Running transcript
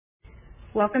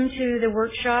Welcome to the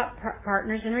workshop,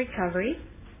 Partners in Recovery.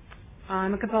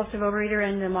 I'm a compulsive overeater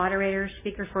and the moderator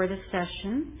speaker for this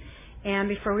session. And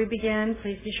before we begin,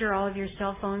 please be sure all of your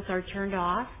cell phones are turned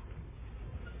off.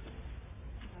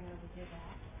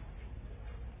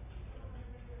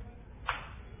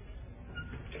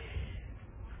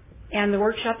 And the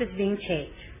workshop is being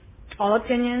taped. All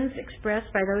opinions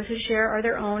expressed by those who share are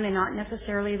their own and not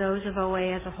necessarily those of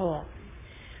OA as a whole.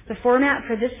 The format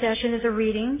for this session is a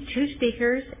reading, 2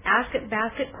 speakers,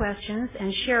 basket questions,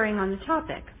 and sharing on the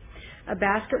topic. A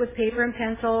basket with paper and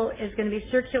pencil is going to be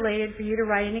circulated for you to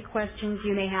write any questions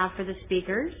you may have for the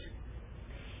speakers.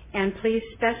 And please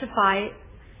specify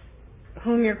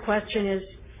whom your question is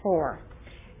for.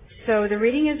 So the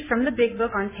reading is from the Big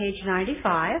Book on page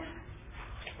 95,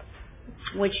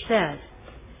 which says,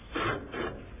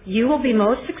 "You will be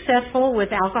most successful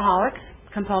with alcoholics,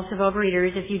 compulsive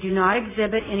overeaters, if you do not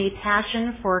exhibit any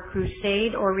passion for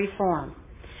crusade or reform.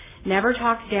 Never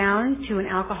talk down to an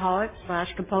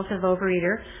alcoholic/compulsive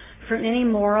overeater from any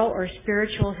moral or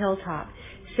spiritual hilltop.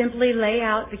 Simply lay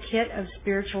out the kit of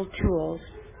spiritual tools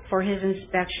for his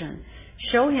inspection.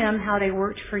 Show him how they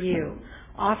worked for you.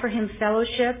 Offer him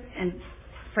fellowship and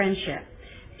friendship.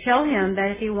 Tell him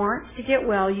that if he wants to get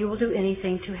well, you will do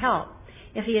anything to help.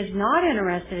 If he is not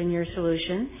interested in your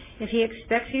solution, if he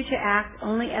expects you to act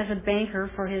only as a banker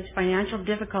for his financial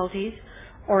difficulties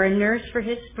or a nurse for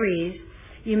his sprees,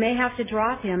 you may have to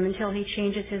drop him until he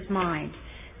changes his mind.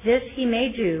 This he may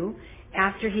do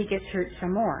after he gets hurt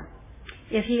some more.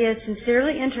 If he is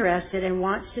sincerely interested and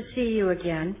wants to see you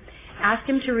again, ask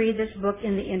him to read this book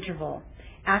in the interval.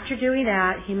 After doing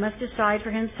that, he must decide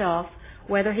for himself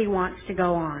whether he wants to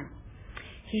go on.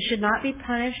 He should not be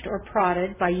punished or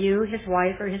prodded by you, his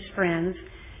wife, or his friends.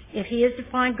 If he is to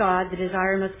find God, the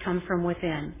desire must come from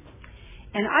within."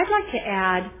 And I'd like to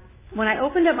add, when I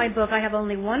opened up my book, I have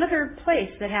only one other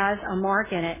place that has a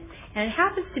mark in it, and it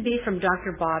happens to be from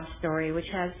Dr. Bob's story, which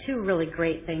has 2 really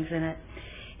great things in it.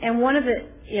 And one of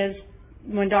it is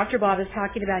when Dr. Bob is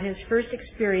talking about his first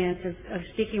experience of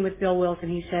speaking with Bill Wilson,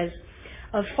 he says,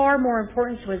 "Of far more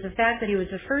importance was the fact that he was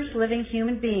the first living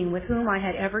human being with whom I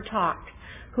had ever talked,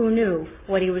 who knew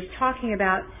what he was talking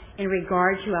about in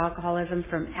regard to alcoholism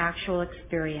from actual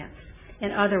experience.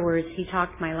 In other words, he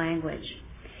talked my language."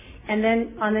 And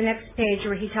then on the next page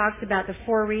where he talks about the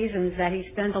 4 reasons that he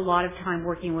spends a lot of time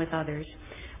working with others.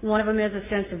 One of them is a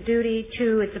sense of duty.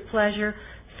 2, it's a pleasure.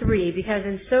 3, because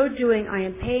in so doing I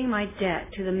am paying my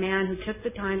debt to the man who took the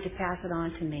time to pass it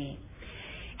on to me.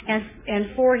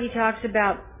 And 4, he talks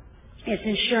about it's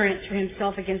insurance for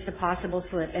himself against a possible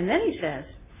slip. And then he says,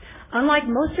 "Unlike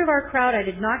most of our crowd, I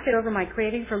did not get over my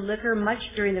craving for liquor much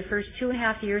during the first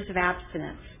 2.5 years of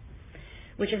abstinence,"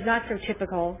 which is not so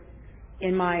typical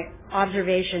in my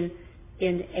observation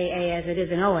in AA as it is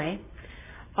in OA.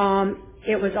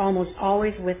 "It was almost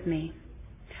always with me.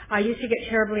 I used to get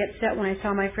terribly upset when I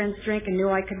saw my friends drink and knew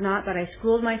I could not, but I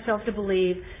schooled myself to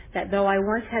believe that though I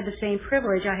once had the same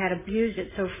privilege, I had abused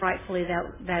it so frightfully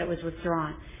that it was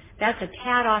withdrawn." That's a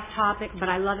tad off topic, but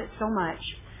I love it so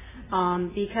much.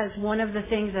 Because one of the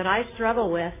things that I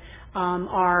struggle with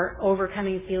are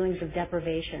overcoming feelings of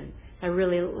deprivation. I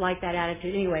really like that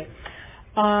attitude. Anyway,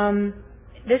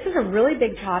 this is a really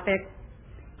big topic,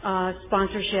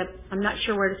 sponsorship. I'm not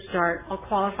sure where to start. I'll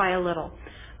qualify a little.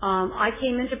 I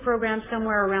came into program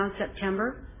somewhere around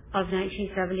September of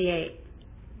 1978.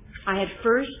 My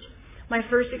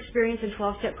first experience in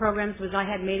 12-step programs was I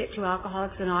had made it to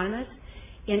Alcoholics Anonymous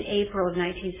in April of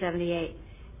 1978.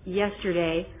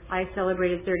 Yesterday, I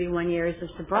celebrated 31 years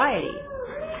of sobriety,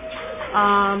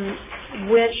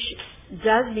 which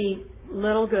does me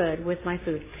little good with my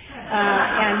food,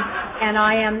 and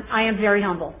I am very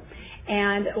humble.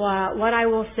 And what I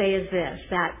will say is this: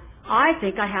 that I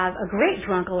think I have a great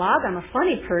drunk-a-log. I'm a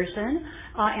funny person,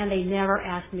 and they never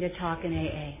asked me to talk in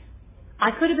AA. I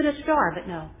could have been a star, but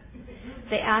no.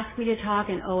 They asked me to talk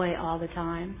in OA all the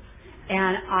time,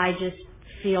 and I just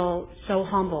feel so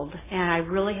humbled, and I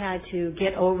really had to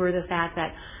get over the fact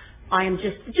that I am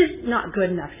just not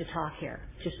good enough to talk here,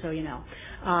 just so you know.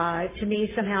 To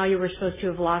me, somehow you were supposed to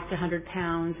have lost 100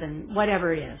 pounds and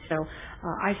whatever it is. So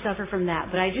I suffer from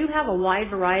that. But I do have a wide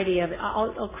variety of,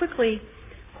 I'll quickly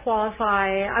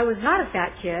qualify. I was not a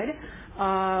fat kid.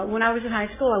 When I was in high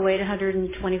school, I weighed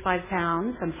 125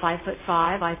 pounds. I'm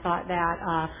 5'5". I thought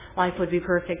that life would be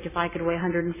perfect if I could weigh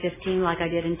 115 like I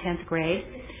did in 10th grade.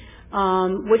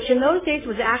 Which in those days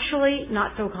was actually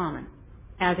not so common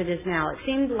as it is now. It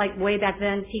seemed like way back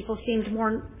then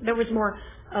there was more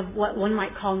of what one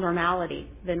might call normality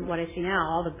than what I see now.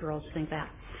 All the girls think that.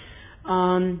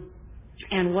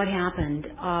 And what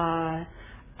happened?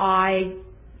 I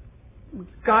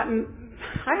I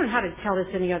don't know how to tell this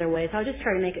any other way, so I'll just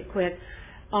try to make it quick.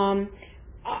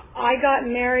 I got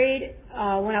married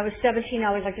when I was 17. I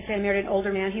always like to say I married an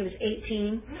older man. He was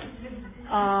 18.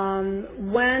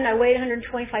 When I weighed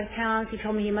 125 pounds, he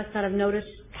told me he must not have noticed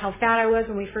how fat I was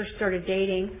when we first started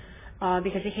dating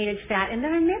because he hated fat. And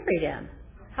then I married him.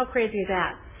 How crazy is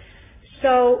that?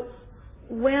 So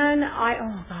when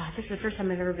oh God, this is the first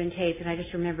time I've ever been taped, and I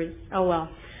just remembered. Oh well.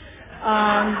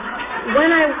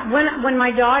 When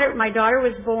my daughter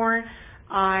was born,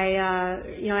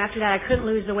 after that I couldn't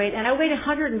lose the weight, and I weighed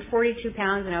 142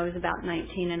 pounds, and I was about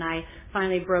 19, and I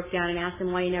finally broke down and asked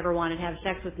him why he never wanted to have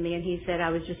sex with me, and he said I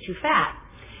was just too fat.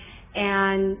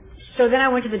 And so then I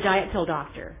went to the diet pill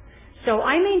doctor. So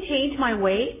I maintained my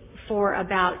weight for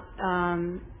about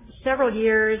several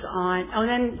years and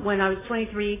then when I was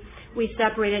 23, we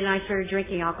separated and I started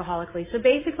drinking alcoholically. So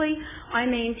basically, I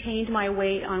maintained my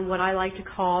weight on what I like to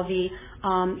call the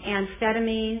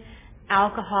amphetamine,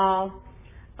 alcohol,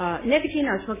 nicotine.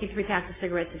 I was smoking 3 packs of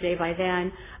cigarettes a day by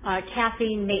then,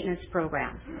 caffeine maintenance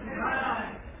program.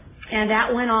 And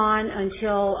that went on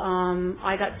until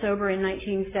I got sober in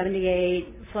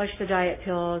 1978, flushed the diet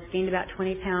pills, gained about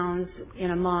 20 pounds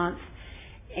in a month.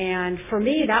 And for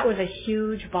me, that was a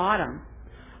huge bottom.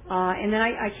 And then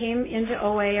I came into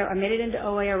OA, I made it into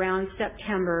OA around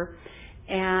September,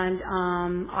 and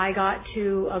I got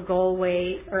to a goal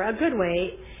weight, or a good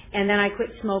weight, and then I quit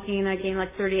smoking, and I gained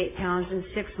like 38 pounds in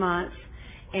 6 months.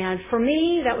 And for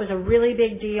me, that was a really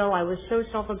big deal. I was so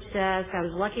self-obsessed. I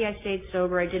was lucky I stayed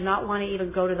sober. I did not want to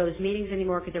even go to those meetings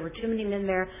anymore because there were too many men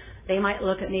there. They might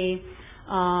look at me.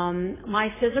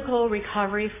 My physical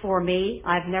recovery for me,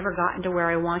 I've never gotten to where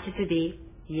I wanted to be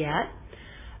yet.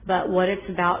 But what it's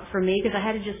about for me, because I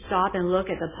had to just stop and look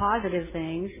at the positive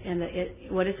things, and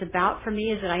what it's about for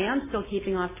me is that I am still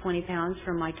keeping off 20 pounds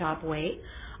from my top weight.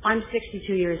 I'm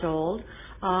 62 years old.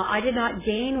 I did not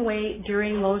gain weight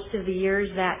during most of the years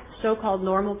that so-called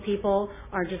normal people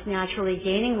are just naturally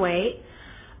gaining weight.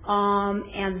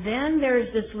 And then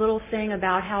there's this little thing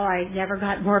about how I never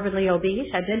got morbidly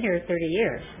obese. I've been here 30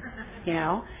 years, you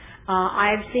know.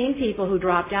 I've seen people who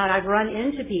dropped out. I've run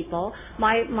into people.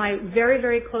 My very,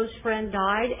 very close friend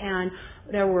died, and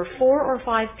there were 4 or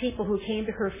 5 people who came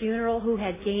to her funeral who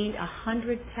had gained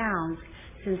 100 pounds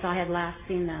since I had last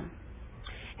seen them.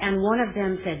 And one of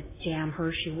them said, damn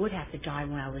her, she would have to die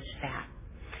when I was fat.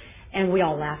 And we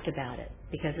all laughed about it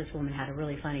because this woman had a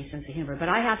really funny sense of humor. But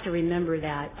I have to remember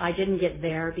that I didn't get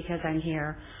there because I'm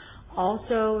here.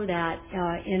 Also that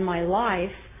in my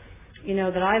life, you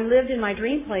know, that I lived in my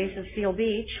dream place of Seal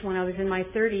Beach when I was in my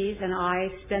 30s, and I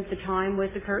spent the time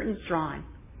with the curtains drawn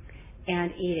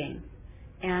and eating.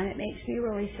 And it makes me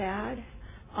really sad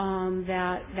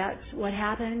that that's what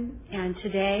happened. And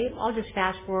today, I'll just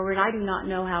fast forward. I do not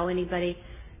know how anybody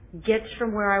gets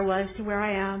from where I was to where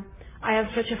I am. I have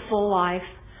such a full life.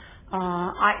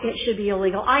 It should be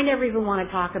illegal. I never even want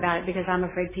to talk about it because I'm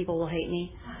afraid people will hate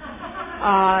me.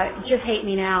 Just hate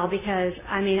me now because,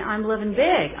 I mean, I'm living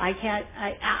big.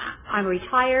 I'm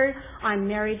retired. I'm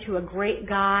married to a great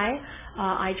guy.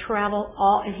 I travel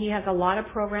and he has a lot of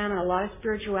program and a lot of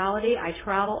spirituality. I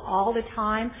travel all the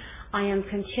time. I am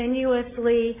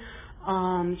continuously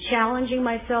challenging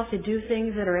myself to do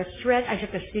things that are a stretch. I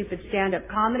took a stupid stand-up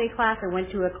comedy class. I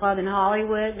went to a club in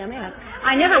Hollywood. I mean,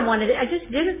 I never wanted it. I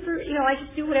just did it for, I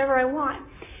just do whatever I want.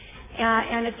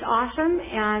 And it's awesome,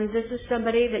 and this is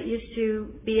somebody that used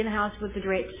to be in the house with the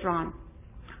drapes drawn.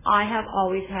 I have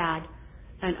always had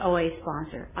an OA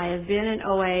sponsor. I have been in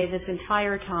OA this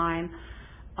entire time.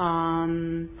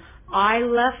 I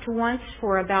left once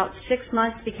for about 6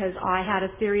 months because I had a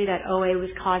theory that OA was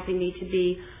causing me to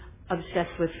be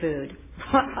obsessed with food.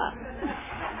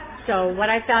 So when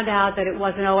I found out that it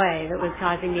wasn't OA that was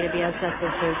causing me to be obsessed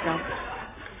with food, so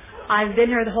I've been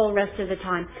here the whole rest of the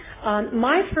time.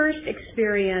 My first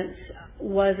experience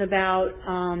was about,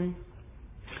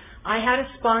 I had a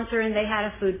sponsor and they had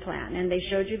a food plan, and they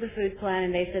showed you the food plan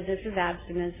and they said, this is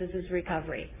abstinence, this is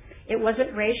recovery. It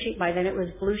wasn't Ray Sheet by then, it was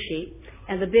Blue Sheet,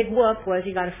 and the big whoop was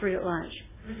you got a fruit at lunch.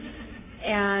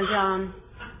 And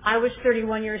I was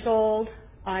 31 years old.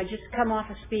 I just come off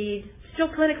of speed, still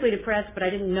clinically depressed, but I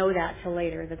didn't know that till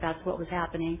later, that that's what was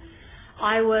happening.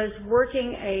 I was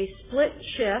working a split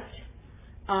shift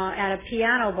at a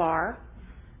piano bar,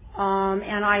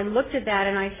 and I looked at that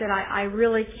and I said, I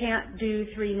really can't do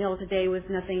 3 meals a day with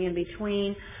nothing in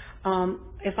between.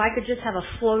 If I could just have a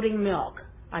floating milk,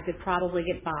 I could probably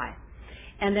get by.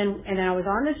 And then I was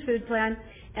on this food plan,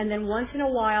 and then once in a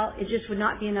while, it just would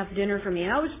not be enough dinner for me.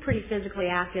 And I was pretty physically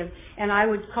active, and I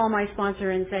would call my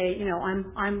sponsor and say,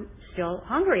 I'm still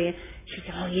hungry. She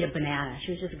said, eat a banana.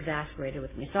 She was just exasperated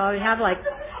with me. So I would have like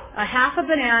a half a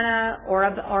banana or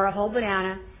a whole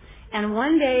banana. And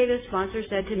one day the sponsor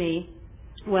said to me,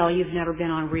 well, you've never been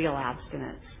on real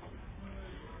abstinence.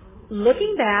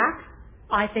 Looking back,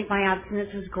 I think my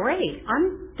abstinence was great. I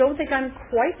don't think I'm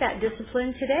quite that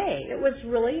disciplined today. It was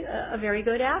really a very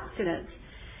good abstinence.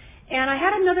 And I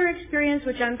had another experience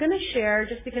which I'm going to share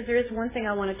just because there is one thing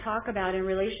I want to talk about in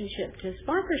relationship to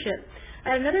sponsorship. I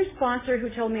had another sponsor who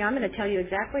told me, I'm going to tell you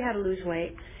exactly how to lose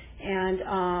weight. And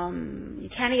you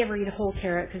can't ever eat a whole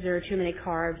carrot because there are too many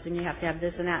carbs and you have to have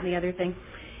this and that and the other thing.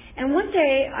 And one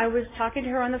day I was talking to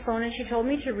her on the phone and she told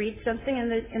me to read something in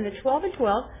the 12 and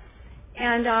 12.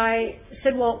 And I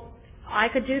said, well, I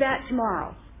could do that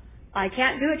tomorrow. I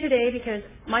can't do it today because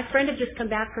my friend had just come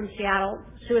back from Seattle,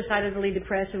 suicidally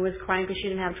depressed, and was crying because she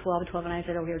didn't have 12 and 12. And I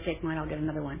said, here, take mine. I'll get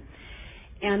another one.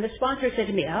 And the sponsor said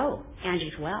to me,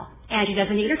 Angie's well. Angie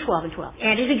doesn't need her 12 and 12.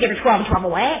 Angie can give her 12 and 12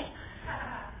 away.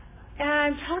 And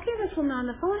I'm talking to this woman on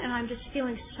the phone, and I'm just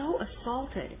feeling so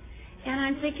assaulted. And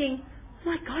I'm thinking, oh,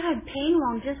 my God, I'm paying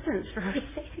long distance for her to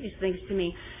say these things to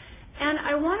me. And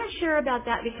I want to share about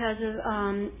that because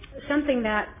of something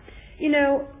that,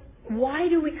 why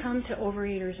do we come to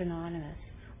Overeaters Anonymous?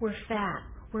 We're fat.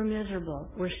 We're miserable.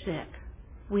 We're sick.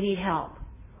 We need help.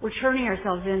 We're turning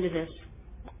ourselves into this,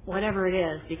 whatever it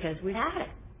is, because we've had it.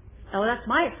 Oh, that's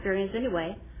my experience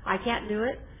anyway. I can't do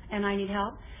it, and I need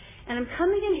help. And I'm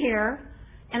coming in here,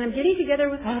 and I'm getting together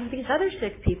with all of these other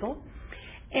sick people.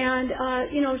 And,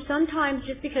 sometimes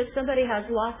just because somebody has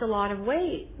lost a lot of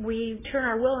weight, we turn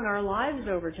our will and our lives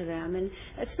over to them. And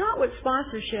it's not what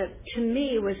sponsorship, to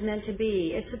me, was meant to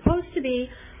be. It's supposed to be,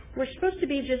 we're supposed to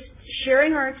be just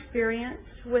sharing our experience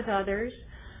with others.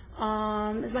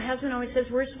 As my husband always says,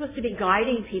 we're supposed to be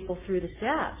guiding people through the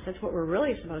steps. That's what we're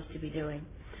really supposed to be doing.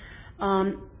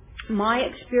 My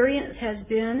experience has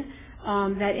been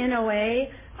that in OA,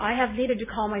 I have needed to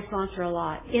call my sponsor a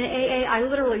lot. In AA, I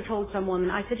literally told some woman,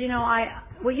 I said,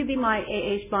 will you be my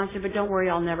AA sponsor, but don't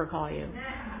worry, I'll never call you.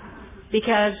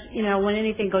 Because, when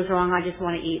anything goes wrong, I just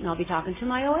want to eat, and I'll be talking to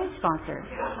my OA sponsor.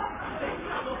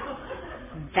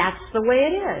 That's the way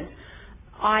it is.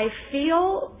 I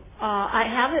feel, I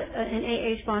have an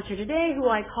AA sponsor today who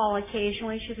I call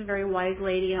occasionally. She's a very wise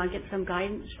lady, and I'll get some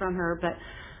guidance from her. But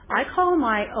I call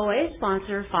my OA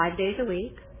sponsor 5 days a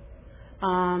week.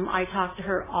 I talk to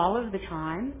her all of the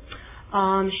time.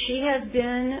 She is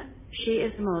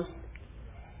the most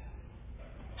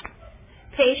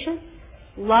patient,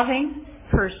 loving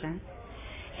person.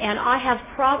 And I have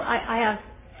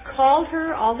called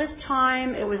her all this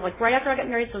time. It was like right after I got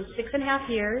married, so 6.5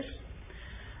 years.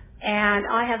 And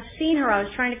I have seen her. I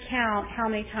was trying to count how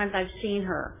many times I've seen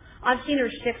her. I've seen her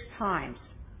 6 times.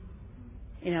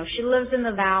 She lives in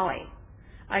the valley.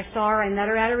 I saw her. I met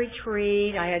her at a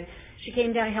retreat. She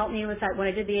came down and helped me with that when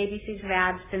I did the ABCs of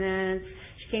abstinence.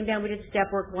 She came down. We did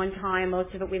step work one time.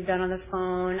 Most of it we've done on the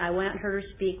phone. I went and heard her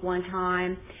speak one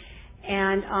time.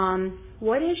 And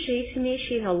what is she to me?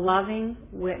 She's a loving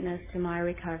witness to my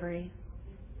recovery.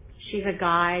 She's a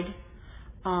guide.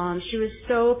 She was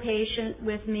so patient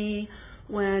with me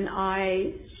when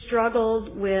I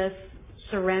struggled with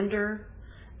surrender.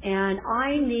 And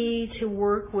I need to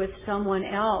work with someone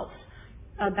else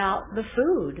about the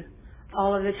food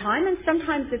all of the time, and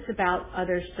sometimes it's about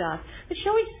other stuff. But she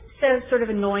always says sort of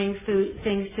annoying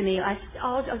things to me.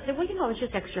 I'll say, I was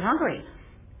just extra hungry.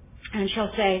 And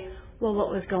she'll say, well, what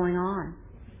was going on?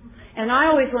 And I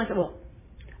always want to,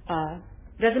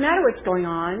 doesn't matter what's going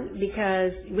on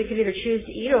because we could either choose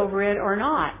to eat over it or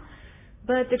not.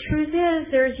 But the truth is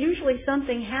there's usually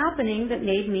something happening that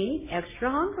made me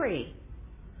extra hungry.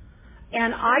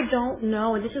 And I don't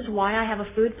know, and this is why I have a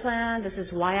food plan, this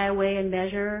is why I weigh and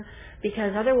measure,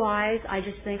 because otherwise I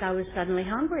just think I was suddenly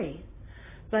hungry.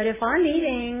 But if I'm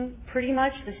eating pretty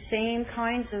much the same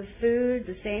kinds of food,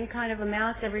 the same kind of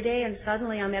amounts every day, and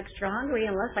suddenly I'm extra hungry,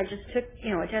 unless I just took, a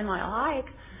 10-mile hike,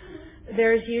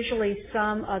 there's usually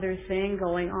some other thing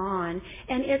going on.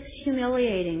 And it's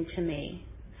humiliating to me,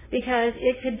 because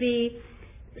it could be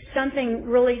something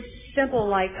really simple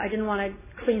like I didn't want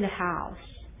to clean the house.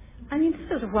 I mean,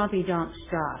 this is rumpy-dump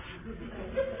stuff.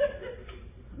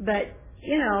 But,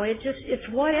 it's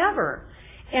whatever.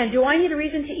 And do I need a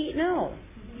reason to eat? No.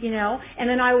 And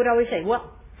then I would always say,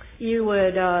 well, you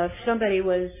would, if somebody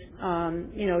was,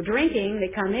 drinking, they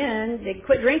come in, they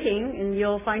quit drinking, and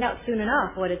you'll find out soon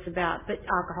enough what it's about. But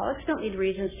alcoholics don't need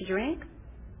reasons to drink.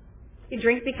 You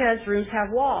drink because rooms have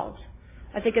walls.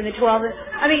 I think in the 12,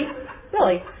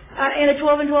 really. In the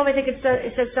 12 and 12, I think it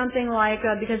says something like,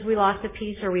 because we lost a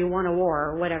peace or we won a war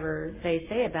or whatever they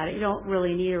say about it. You don't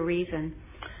really need a reason.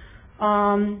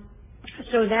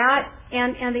 So that,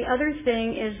 and the other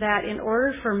thing is that in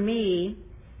order for me,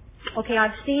 okay,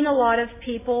 I've seen a lot of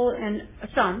people, and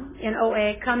some in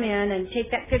OA, come in and take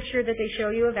that picture that they show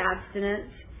you of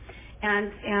abstinence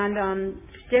and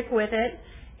stick with it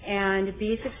and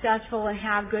be successful and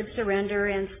have good surrender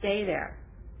and stay there.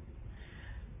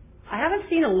 I haven't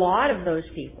seen a lot of those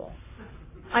people.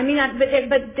 I mean,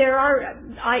 but there are,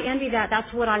 I envy that.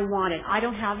 That's what I wanted. I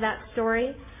don't have that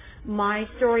story. My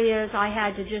story is I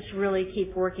had to just really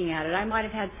keep working at it. I might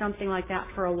have had something like that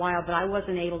for a while, but I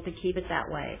wasn't able to keep it that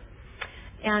way.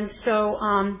 And so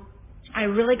I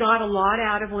really got a lot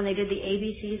out of when they did the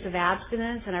ABCs of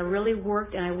abstinence, and I really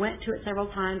worked, and I went to it several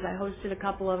times. I hosted a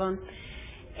couple of them.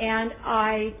 And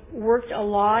I worked a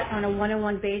lot on a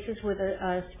one-on-one basis with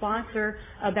a sponsor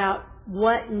about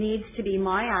what needs to be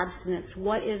my abstinence.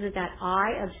 What is it that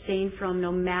I abstain from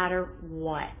no matter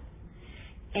what?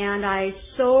 And I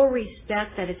so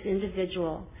respect that it's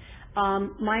individual.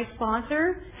 My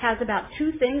sponsor has about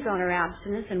 2 things on her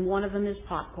abstinence, and one of them is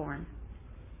popcorn.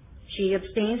 She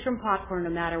abstains from popcorn no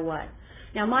matter what.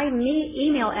 Now, my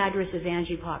email address is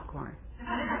Angie Popcorn.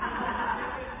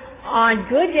 On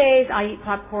good days, I eat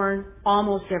popcorn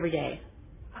almost every day.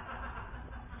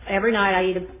 Every night, I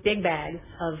eat a big bag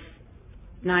of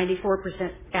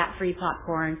 94% fat-free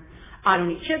popcorn. I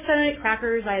don't eat chips, I don't eat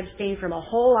crackers. I abstain from a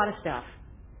whole lot of stuff.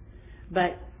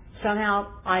 But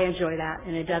somehow, I enjoy that,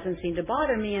 and it doesn't seem to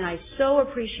bother me, and I so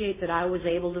appreciate that I was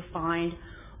able to find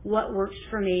what works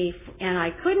for me, and I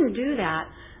couldn't do that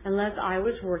unless I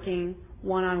was working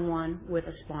one-on-one with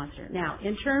a sponsor. Now,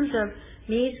 in terms of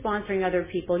me sponsoring other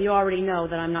people, you already know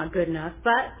that I'm not good enough,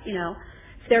 but, you know,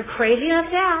 if they're crazy enough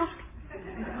to ask.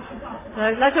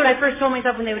 That's what I first told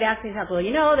myself when they would ask me stuff. Well,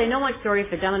 you know, they know my story. If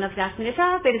they're dumb enough to ask me to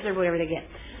talk, they deserve whatever they get.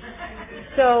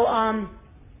 So,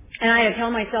 and I had to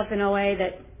tell myself in OA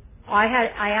that I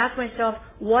asked myself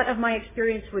what of my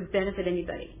experience would benefit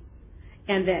anybody.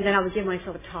 And then I would give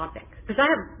myself a topic. Because I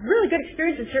have really good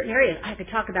experience in certain areas. I could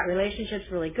talk about relationships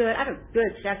really good. I have a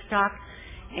good sex talk.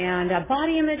 And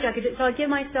body image, so I'd give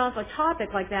myself a topic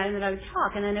like that, and then I would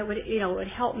talk, and then it would, you know, it would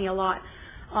help me a lot.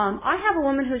 I have a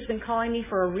woman who's been calling me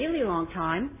for a really long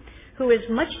time, who is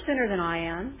much thinner than I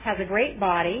am, has a great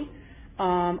body,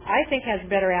 I think has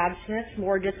better abstinence,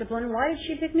 more discipline. Why did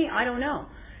she pick me? I don't know.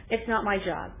 It's not my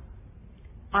job.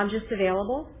 I'm just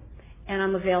available, and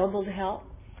I'm available to help,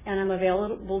 and I'm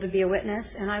available to be a witness,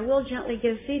 and I will gently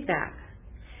give feedback.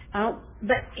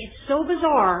 But it's so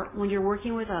bizarre when you're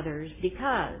working with others,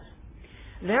 because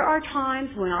there are times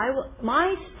when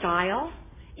my style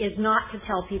is not to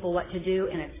tell people what to do,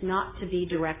 and it's not to be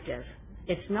directive.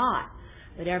 It's not.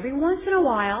 But every once in a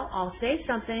while, I'll say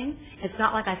something. It's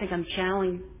not like I think I'm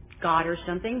channeling God or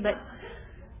something, but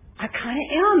I kind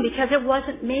of am, because it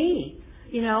wasn't me.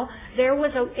 You know, there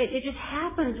was it just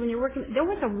happens when you're working. There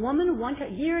was a woman one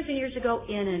time, years and years ago,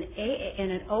 in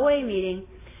an OA meeting,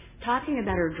 talking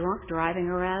about her drunk driving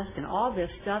arrest and all this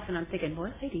stuff, and I'm thinking,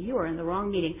 boy, lady, you are in the wrong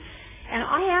meeting. And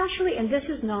I actually, and this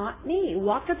is not me,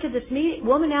 walked up to this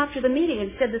woman after the meeting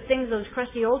and said the things those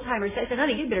crusty old-timers said. I said,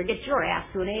 honey, you better get your ass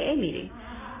to an AA meeting.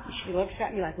 And she looks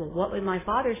at me like, well, what would my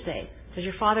father say? Does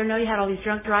your father know you had all these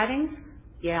drunk drivings?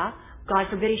 Yeah. God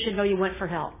forbid he should know you went for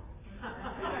help.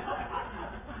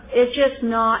 It's just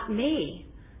not me.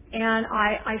 And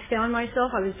I found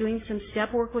myself, I was doing some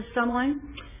step work with someone,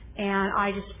 and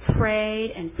I just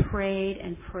prayed and prayed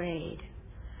and prayed.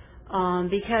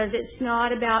 Because it's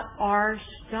not about our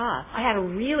stuff. I had a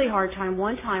really hard time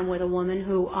one time with a woman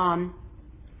who,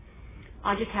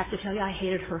 I just have to tell you, I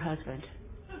hated her husband.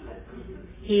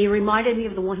 He reminded me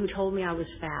of the one who told me I was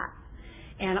fat.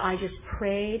 And I just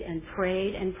prayed and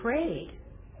prayed and prayed.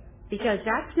 Because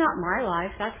that's not my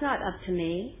life. That's not up to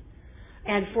me.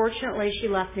 And fortunately, she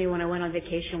left me when I went on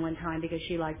vacation one time because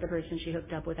she liked the person she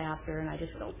hooked up with after. And I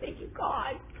just felt, thank you,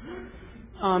 God.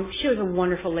 She was a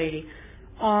wonderful lady.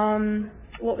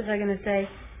 What was I going to say?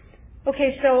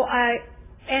 Okay, so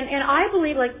I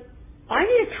believe, like, I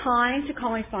need a time to call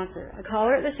my sponsor. I call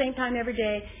her at the same time every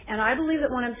day, and I believe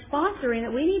that when I'm sponsoring,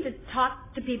 that we need to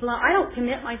talk to people. I don't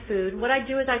commit my food. What I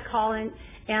do is I call in,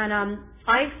 and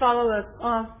I follow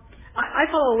a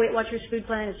Weight Watchers food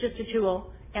plan. It's just a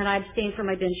tool, and I abstain from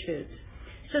my binge foods.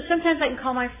 So sometimes I can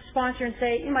call my sponsor and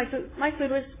say, my food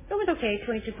was okay,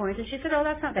 22 points. And she said, oh,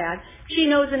 that's not bad. She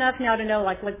knows enough now to know,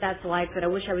 like, what that's like, but I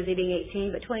wish I was eating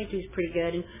 18, but 22 is pretty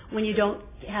good. And when you don't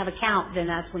have a count, then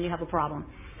that's when you have a problem.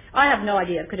 I have no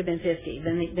idea. It could have been 50.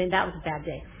 Then that was a bad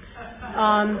day.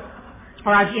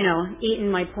 Or I've,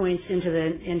 eaten my points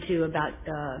into about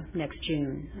next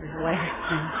June or whatever.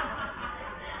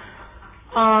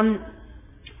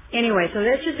 Anyway, so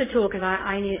that's just a tool because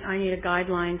I need a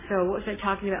guideline. So what was I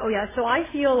talking about? Oh yeah, so I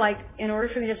feel like in order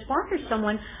for me to sponsor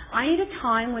someone, I need a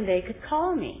time when they could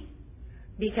call me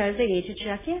because they need to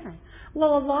check in.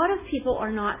 Well, a lot of people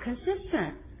are not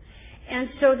consistent. And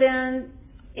so then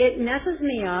it messes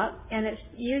me up, and it's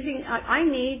I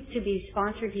need to be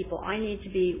sponsoring people. I need to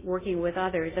be working with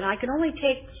others, and I can only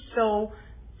take so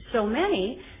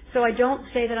many, so I don't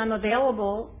say that I'm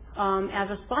available as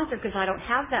a sponsor because I don't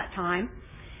have that time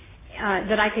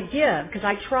that I could give. Because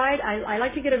I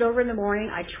like to get it over in the morning.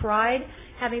 I tried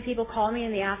having people call me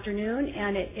in the afternoon,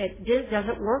 and it just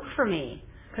doesn't work for me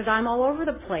because I'm all over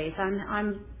the place.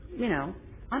 I'm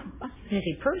a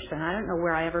busy person. I don't know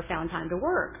where I ever found time to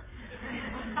work.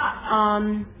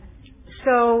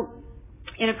 So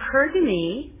it occurred to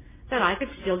me that I could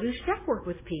still do step work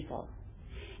with people.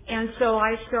 And so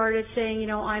I started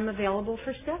saying, I'm available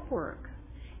for step work.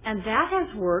 And that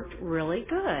has worked really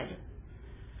good.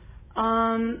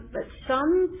 But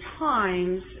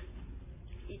sometimes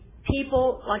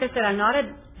people, like I said, I'm not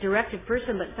a directive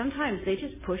person, but sometimes they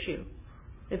just push you.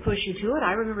 They push you to it.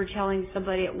 I remember telling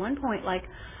somebody at one point, like,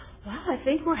 wow, I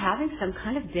think we're having some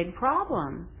kind of big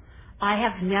problem. I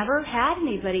have never had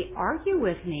anybody argue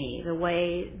with me the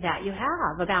way that you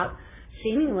have about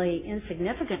seemingly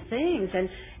insignificant things.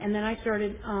 And then I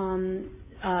started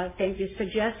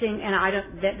suggesting, and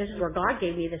this is where God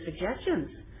gave me the suggestions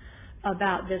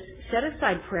about this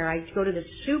set-aside prayer. I go to this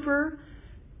super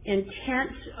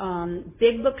intense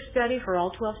big book study for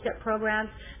all 12-step programs.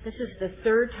 This is the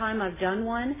third time I've done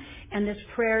one, and this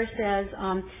prayer says,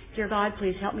 Dear God,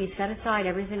 please help me set aside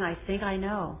everything I think I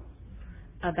know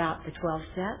about the 12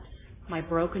 steps, my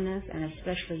brokenness, and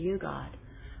especially you, God,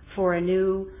 for a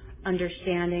new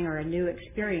understanding or a new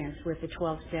experience with the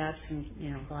 12 steps and,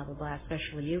 blah, blah, blah,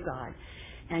 especially you, God.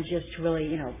 And just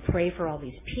really, pray for all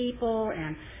these people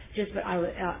and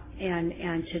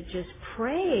and to just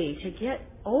pray to get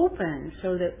open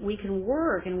so that we can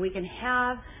work and we can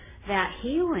have that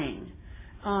healing.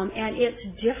 And it's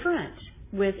different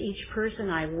with each person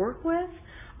I work with.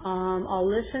 I'll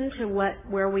listen to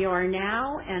where we are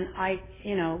now, and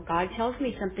God tells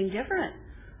me something different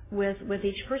with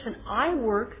each person. I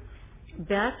work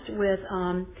best with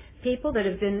people that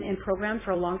have been in program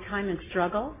for a long time and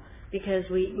struggle, because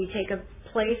we take a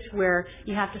place where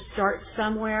you have to start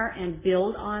somewhere and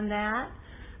build on that.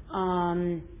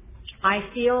 I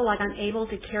feel like I'm able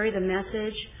to carry the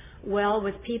message well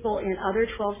with people in other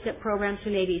 12-step programs who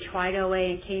maybe tried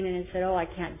OA and came in and said, oh, I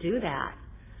can't do that.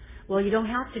 Well, you don't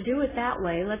have to do it that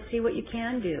way. Let's see what you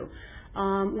can do.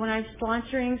 When I'm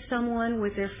sponsoring someone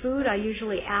with their food, I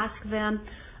usually ask them,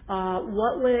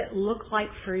 what would it look like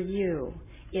for you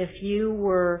if you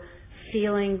were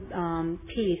feeling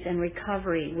peace and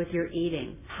recovery with your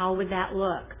eating? How would that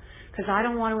look? Because I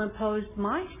don't want to impose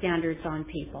my standards on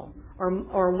people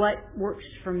or what works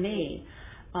for me.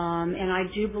 And I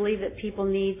do believe that people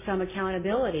need some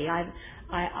accountability. I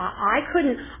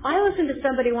listened to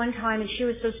somebody one time and she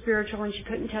was so spiritual and she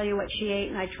couldn't tell you what she ate,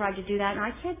 and I tried to do that and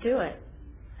I can't do it.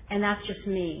 And that's just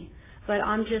me. But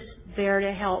I'm just there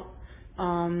to help.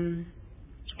 And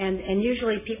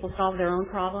usually people solve their own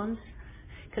problems,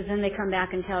 because then they come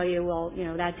back and tell you, well,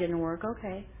 that didn't work.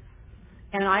 Okay.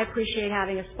 And I appreciate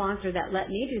having a sponsor that let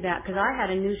me do that, because I had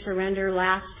a new surrender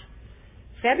last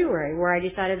February where I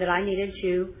decided that I needed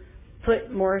to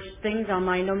put more things on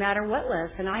my no matter what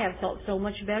list, and I have felt so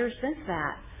much better since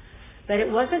that. But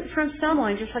it wasn't from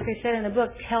someone, just like I said in the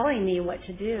book, telling me what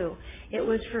to do. It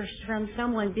was from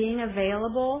someone being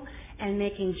available and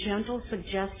making gentle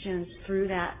suggestions through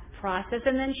that process.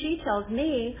 And then she tells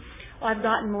me, well, I've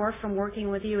gotten more from working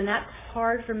with you, and that's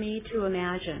hard for me to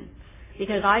imagine,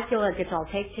 because I feel like it's all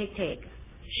take.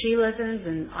 She listens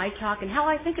and I talk, and how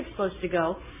I think it's supposed to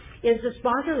go is the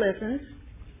sponsor listens,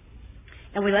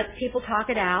 and we let people talk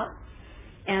it out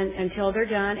and until they're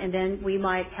done, and then we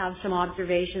might have some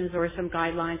observations or some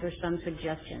guidelines or some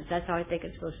suggestions. That's how I think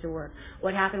it's supposed to work.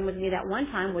 What happened with me that one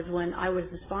time was when I was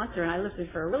the sponsor and I listened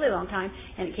for a really long time,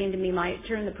 and it came to me my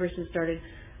turn, the person started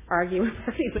arguing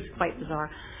with me. It was quite bizarre.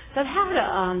 So I've had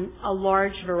a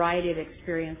large variety of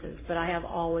experiences, but I have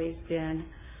always been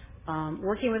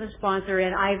working with a sponsor,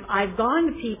 and I've gone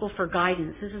to people for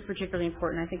guidance. This is particularly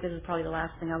important. I think this is probably the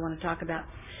last thing I want to talk about.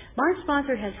 My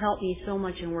sponsor has helped me so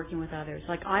much in working with others.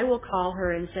 Like, I will call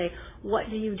her and say, what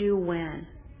do you do when?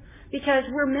 Because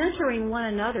we're mentoring one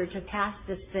another to pass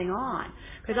this thing on.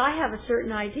 Because I have a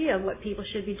certain idea of what people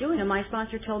should be doing. And my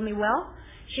sponsor told me, well,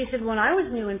 she said, when I was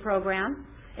new in program,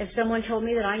 if someone told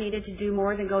me that I needed to do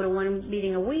more than go to one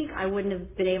meeting a week, I wouldn't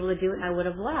have been able to do it and I would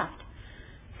have left.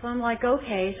 So I'm like,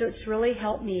 okay, so it's really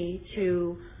helped me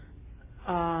to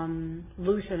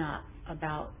loosen up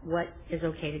about what is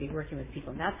okay to be working with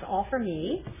people. And that's all for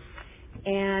me.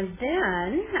 And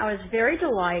then I was very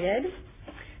delighted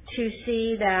to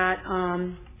see that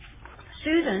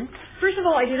Susan, first of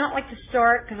all, I do not like to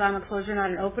start because I'm a closer, not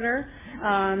an opener,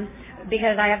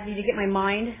 because I have to get my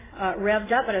mind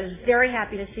revved up. But I was very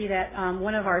happy to see that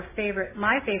one of my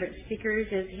favorite speakers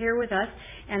is here with us.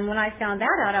 And when I found that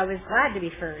out, I was glad to be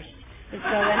first. And so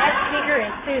the next speaker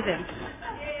is Susan.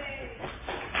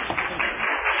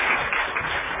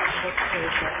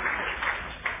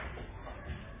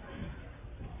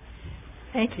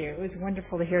 Thank you. It was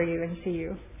wonderful to hear you and see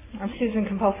you. I'm Susan,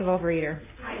 compulsive overeater.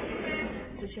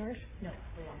 Is this yours? No,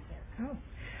 belongs there. Oh,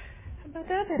 how about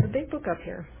that? I have a big book up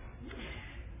here.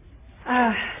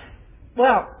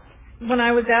 Well, when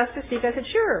I was asked to speak, I said,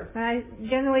 sure. I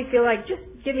generally feel like just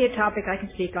give me a topic, I can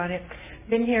speak on it.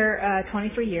 Been here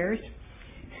 23 years.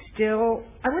 Still,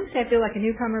 I wouldn't say I feel like a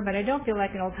newcomer, but I don't feel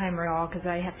like an old-timer at all because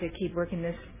I have to keep working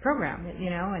this program,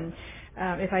 and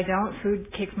if I don't,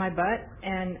 food kicks my butt,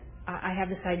 and I have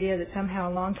this idea that somehow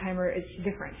a long-timer is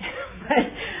different. But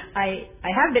I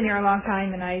have been here a long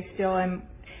time, and I still am,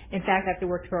 in fact, I have to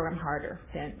work the program harder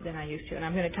than I used to, and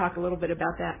I'm going to talk a little bit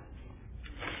about that.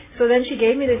 So then she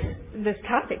gave me this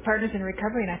topic, Partners in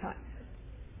Recovery, and I thought,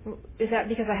 is that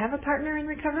because I have a partner in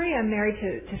recovery? I'm married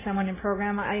to someone in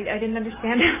program. I didn't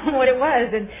understand what it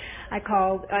was, and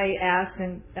I asked,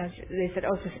 and they said,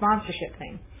 oh, it's a sponsorship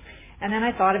thing. And then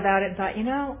I thought about it and thought,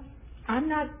 I'm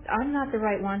not the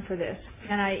right one for this.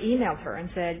 And I emailed her and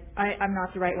said, I'm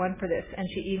not the right one for this. And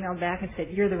she emailed back and said,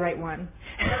 you're the right one.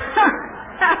 And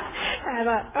I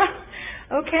thought,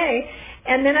 oh, okay.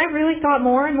 And then I really thought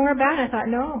more and more about it. I thought,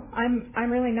 no,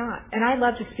 I'm really not. And I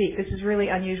love to speak. This is really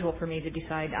unusual for me to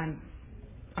decide I'm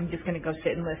just going to go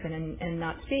sit and listen and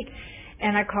not speak.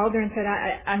 And I called her and said,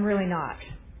 I'm really not.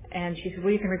 And she said,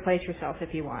 well, you can replace yourself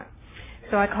if you want.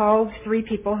 So I called 3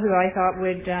 people who I thought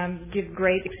would give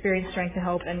great experience, strength, and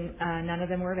hope, and none of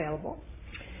them were available.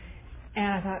 And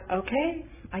I thought, okay,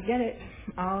 I get it.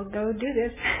 I'll go do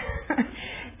this.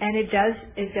 And it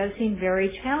does seem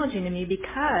very challenging to me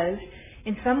because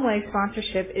in some ways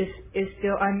sponsorship is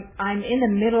still, I'm in the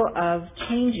middle of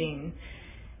changing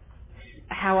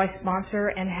how I sponsor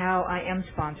and how I am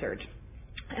sponsored.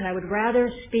 And I would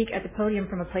rather speak at the podium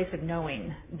from a place of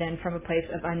knowing than from a place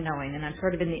of unknowing. And I'm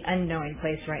sort of in the unknowing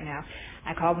place right now.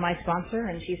 I called my sponsor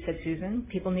and she said, Susan,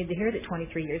 people need to hear that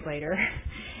 23 years later,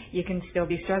 you can still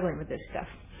be struggling with this stuff.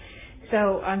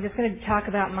 So I'm just going to talk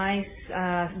about my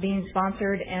being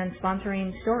sponsored and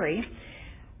sponsoring story.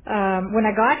 When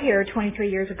I got here 23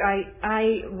 years ago,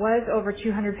 I was over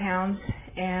 200 pounds,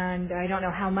 and I don't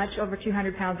know how much over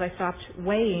 200 pounds I stopped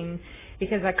weighing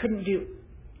because I couldn't do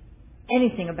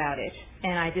anything about it.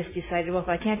 And I just decided, well, if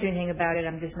I can't do anything about it,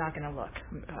 I'm just not going to look.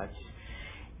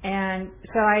 And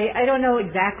so I don't know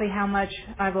exactly how much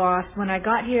I've lost. When I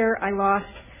got here, I lost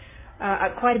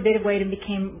quite a bit of weight and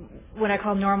became what I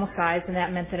call normal size, and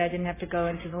that meant that I didn't have to go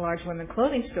into the large women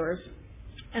clothing stores.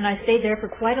 And I stayed there for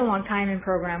quite a long time in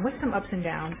program with some ups and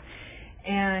downs.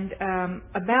 And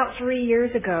about 3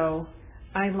 years ago,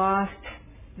 I lost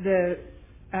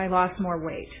more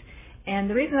weight. And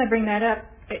the reason I bring that up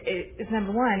is,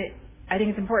 number one, I think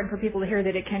it's important for people to hear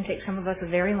that it can take some of us a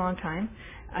very long time.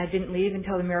 I didn't leave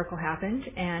until the miracle happened,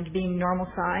 and being normal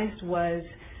sized was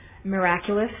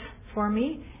miraculous for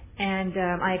me. And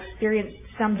I experienced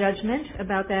some judgment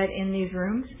about that in these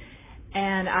rooms.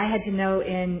 And I had to know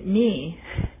in me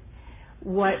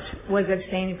what was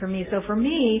abstaining from me. So for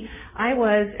me, I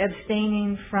was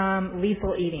abstaining from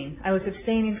lethal eating. I was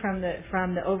abstaining from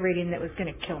the overeating that was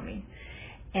going to kill me.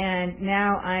 And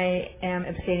now I am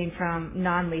abstaining from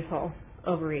non-lethal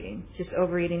overeating, just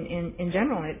overeating in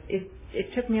general.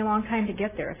 It took me a long time to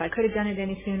get there. If I could have done it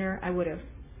any sooner, I would have.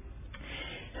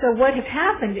 So what has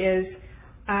happened is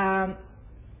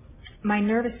my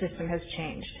nervous system has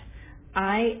changed.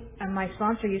 My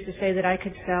sponsor used to say that I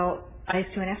could sell ice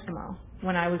to an Eskimo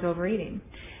when I was overeating,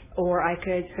 or I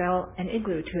could sell an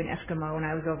igloo to an Eskimo when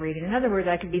I was overeating. In other words,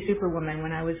 I could be Superwoman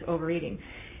when I was overeating.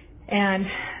 And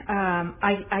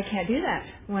I can't do that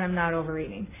when I'm not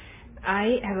overeating.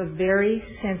 I have a very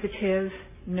sensitive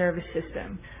nervous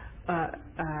system.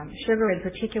 Sugar in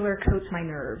particular coats my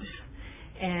nerves,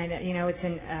 and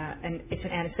it's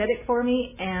an anesthetic for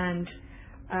me. And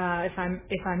if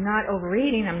I'm not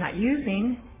overeating, I'm not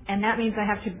using, and that means I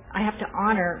have to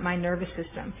honor my nervous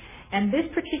system. And this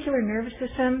particular nervous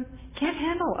system can't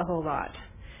handle a whole lot.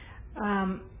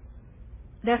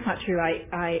 That's not true.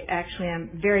 I actually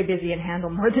am very busy and handle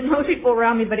more than most people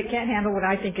around me, but it can't handle what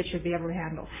I think it should be able to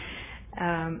handle.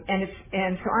 And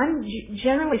so I'm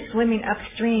generally swimming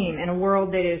upstream in a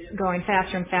world that is going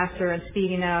faster and faster and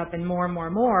speeding up and more and more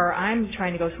and more. I'm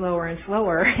trying to go slower and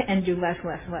slower and do less,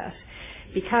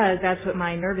 because that's what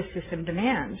my nervous system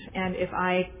demands. And if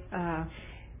I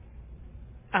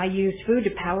use food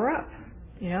to power up,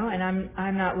 and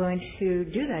I'm not willing to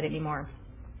do that anymore.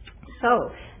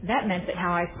 So that meant that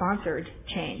how I sponsored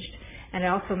changed, and it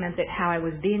also meant that how I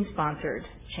was being sponsored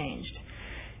changed.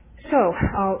 So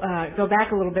I'll go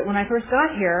back a little bit. When I first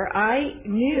got here, I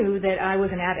knew that I was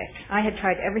an addict. I had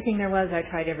tried everything there was. I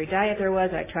tried every diet there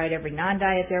was. I tried every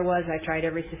non-diet there was. I tried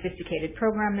every sophisticated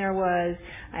program there was.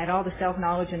 I had all the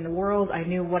self-knowledge in the world. I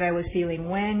knew what I was feeling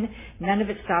when. None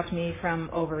of it stopped me from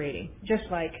overeating. Just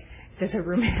like, does a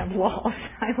room have walls?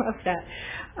 I love that.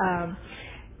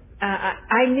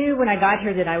 I knew when I got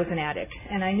here that I was an addict,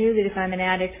 and I knew that if I'm an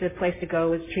addict, the place to go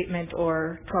was treatment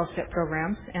or 12-step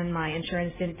programs, and my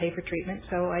insurance didn't pay for treatment,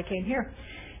 so I came here.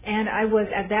 And I was,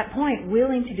 at that point,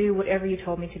 willing to do whatever you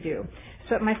told me to do.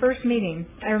 So at my first meeting,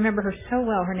 I remember her so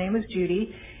well. Her name was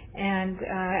Judy, and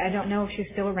I don't know if she's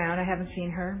still around. I haven't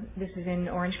seen her. This is in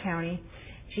Orange County.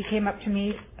 She came up to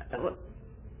me.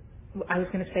 I was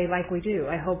going to say, like we do.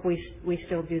 I hope we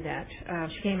still do that.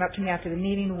 She came up to me after the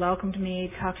meeting, welcomed me,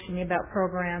 talked to me about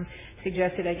program,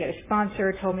 suggested I get a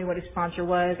sponsor, told me what a sponsor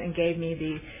was, and gave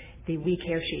me the We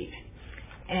Care sheet.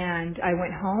 And I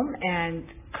went home and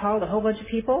called a whole bunch of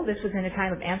people. This was in a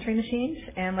time of answering machines,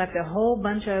 and left a whole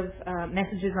bunch of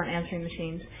messages on answering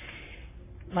machines,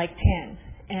 like 10.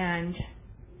 And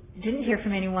didn't hear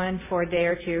from anyone for a day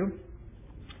or two.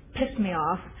 Pissed me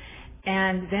off.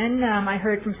 And then I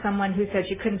heard from someone who said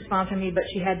she couldn't sponsor me, but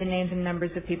she had the names and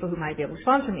numbers of people who might be able to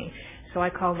sponsor me. So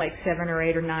I called like 7 or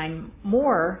 8 or 9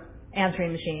 more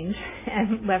answering machines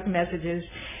and left messages,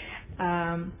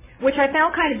 which I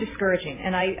found kind of discouraging.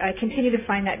 And I continue to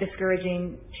find that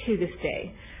discouraging to this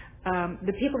day.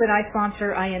 The people that I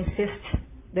sponsor, I insist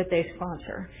that they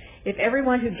sponsor. If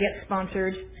everyone who gets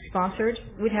sponsored,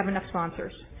 we'd have enough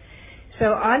sponsors.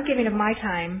 So I'm giving of my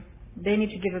time. They need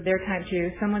to give of their time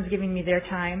too. Someone's giving me their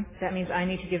time. That means I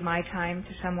need to give my time to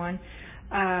someone.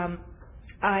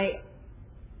 I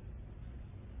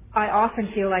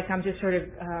often feel like I'm just sort of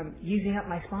using up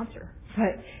my sponsor,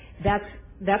 but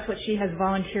that's what she has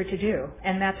volunteered to do,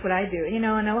 and that's what I do.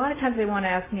 And a lot of times they want to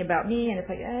ask me about me, and it's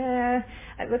like,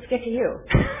 let's get to you.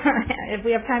 If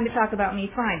we have time to talk about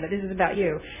me, fine, but this is about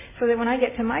you. So that when I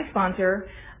get to my sponsor,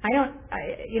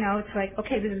 it's like,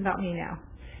 okay, this is about me now.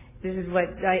 This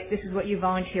is what you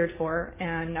volunteered for,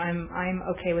 and I'm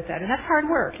okay with that. And that's hard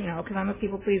work, because I'm a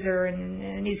people pleaser, and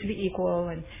it needs to be equal.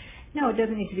 And no, it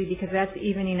doesn't need to be, because that's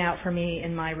evening out for me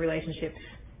in my relationships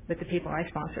with the people I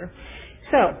sponsor.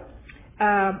 So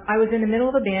I was in the middle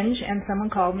of a binge, and someone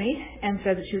called me and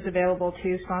said that she was available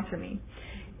to sponsor me.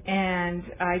 And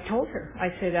I told her, I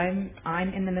said, I'm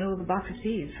in the middle of a box of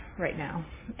C's right now,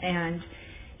 and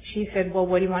she said, well,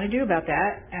 what do you want to do about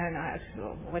that? And I said,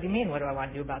 well, what do you mean, what do I want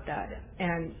to do about that?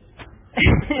 And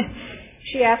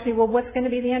she asked me, well, what's going to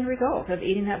be the end result of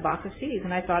eating that box of C's?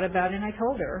 And I thought about it, and I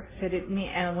told her. Said,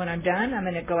 and when I'm done, I'm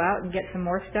going to go out and get some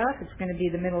more stuff. It's going to be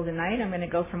the middle of the night. I'm going to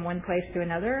go from one place to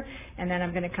another, and then I'm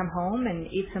going to come home and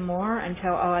eat some more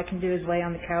until all I can do is lay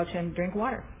on the couch and drink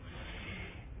water.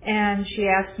 And she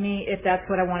asked me if that's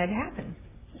what I wanted to happen.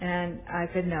 And I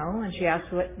said no, and she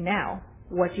asked, what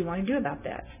do you want to do about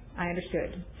that? I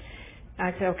understood.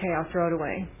 I said, okay, I'll throw it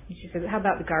away. And she said, how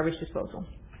about the garbage disposal?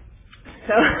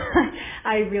 So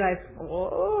I realized,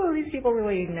 whoa, these people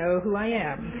really know who I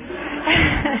am.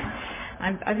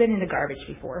 I've been in the garbage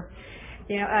before.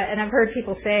 And I've heard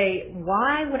people say,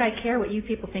 why would I care what you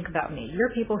people think about me?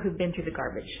 You're people who've been through the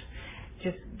garbage,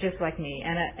 just like me.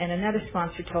 And another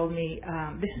sponsor told me,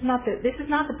 this is not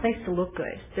the place to look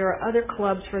good. There are other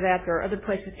clubs for that. There are other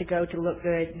places to go to look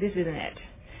good. This isn't it.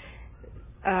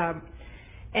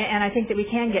 And I think that we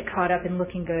can get caught up in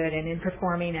looking good and in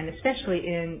performing, and especially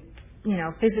in,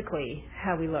 physically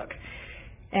how we look.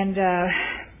 And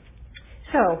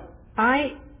so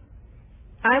I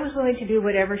was willing to do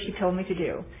whatever she told me to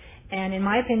do. And in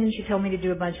my opinion, she told me to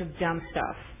do a bunch of dumb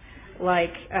stuff,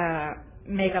 like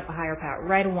make up a higher power,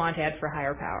 write a want ad for a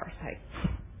higher power. It's like,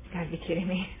 you gotta be kidding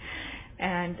me.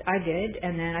 And I did,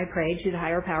 and then I prayed to the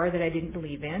higher power that I didn't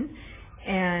believe in.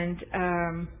 And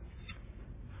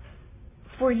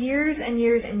for years and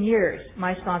years and years,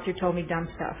 my sponsor told me dumb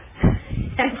stuff.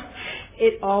 And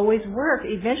it always worked.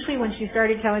 Eventually, when she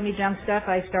started telling me dumb stuff,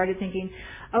 I started thinking,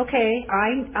 okay,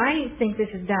 I think this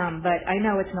is dumb, but I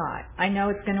know it's not. I know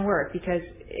it's going to work, because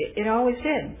it always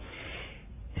did.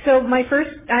 So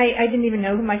I didn't even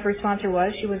know who my first sponsor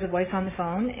was. She was a voice on the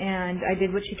phone, and I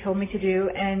did what she told me to do.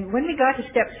 And when we got to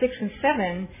step 6 and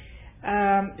 7,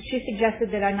 she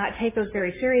suggested that I not take those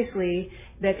very seriously,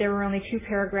 that there were only 2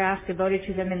 paragraphs devoted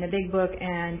to them in the big book,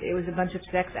 and it was a bunch of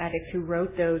sex addicts who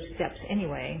wrote those steps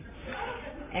anyway,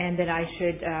 and that I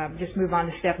should just move on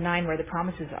to step 9 where the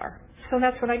promises are. So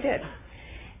that's what I did.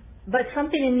 But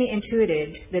something in me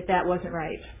intuited that that wasn't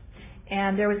right.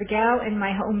 And there was a gal in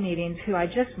my home meetings who I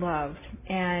just loved,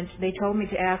 and they told me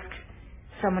to ask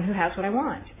someone who has what I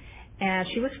want. And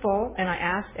she was full, and I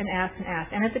asked and asked and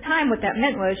asked. And at the time, what that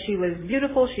meant was she was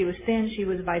beautiful, she was thin, she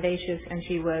was vivacious, and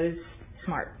she was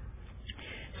smart.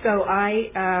 So I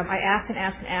asked and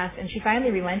asked and asked, and she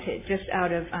finally relented just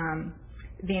out of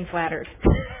being flattered.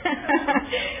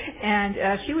 And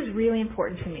she was really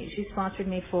important to me. She sponsored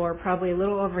me for probably a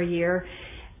little over a year.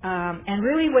 And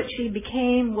really what she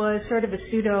became was sort of a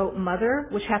pseudo-mother,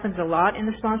 which happens a lot in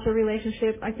the sponsor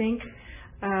relationship, I think.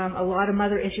 A lot of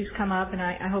mother issues come up, and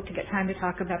I hope to get time to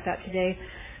talk about that today.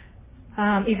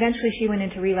 Eventually she went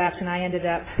into relapse, and I ended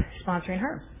up sponsoring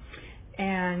her.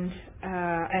 And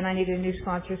I needed a new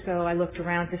sponsor, so I looked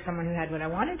around for someone who had what I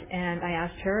wanted, and I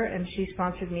asked her, and she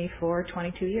sponsored me for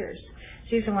 22 years.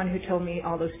 She's the one who told me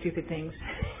all those stupid things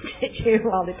to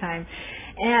do all the time.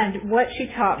 And what she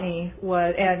taught me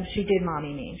was, and she did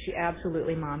mommy me. She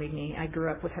absolutely mommied me. I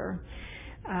grew up with her.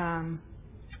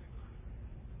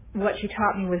 What she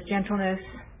taught me was gentleness,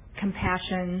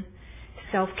 compassion,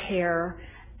 self-care,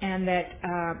 and that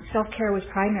self-care was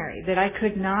primary, that I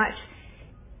could not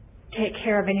take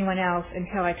care of anyone else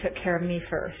until I took care of me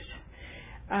first.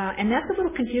 And that's a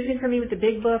little confusing for me with the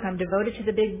big book. I'm devoted to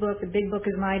the big book. The big book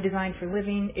is my design for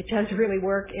living. It does really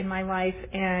work in my life.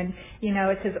 And, you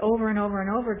know, it says over and over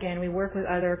and over again, we work with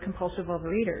other compulsive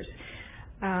overeaters.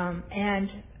 And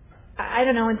I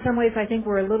don't know, in some ways I think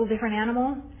we're a little different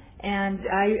animal. And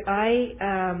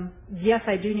yes,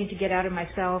 I do need to get out of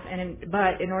myself.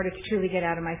 But in order to truly get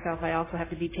out of myself, I also have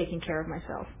to be taking care of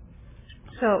myself.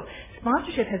 So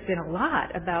sponsorship has been a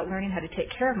lot about learning how to take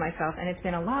care of myself, and it's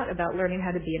been a lot about learning how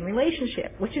to be in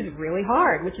relationship, which is really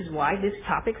hard, which is why this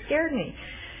topic scared me.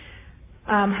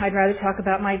 I'd rather talk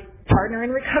about my partner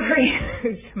in recovery,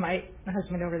 who's my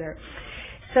husband over there.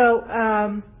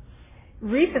 So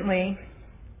recently,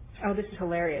 oh, this is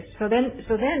hilarious. So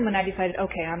then when I decided,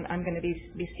 okay, I'm going to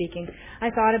be speaking, I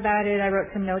thought about it. I wrote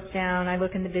some notes down. I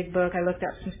looked in the big book. I looked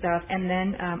up some stuff, and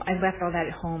then I left all that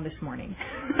at home this morning.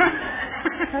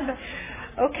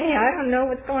 Okay, I don't know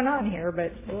what's going on here,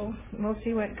 but we'll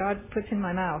see what God puts in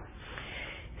my mouth.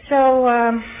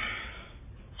 So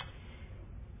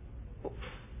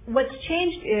what's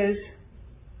changed is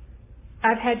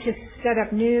I've had to set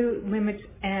up new limits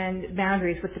and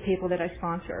boundaries with the people that I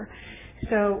sponsor.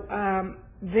 So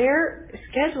their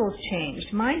schedules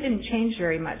changed. Mine didn't change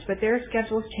very much, but their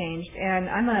schedules changed. And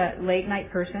I'm a late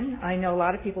night person. I know a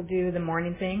lot of people do the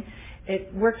morning thing.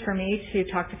 It works for me to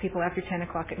talk to people after 10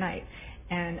 o'clock at night.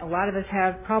 And a lot of us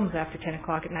have problems after 10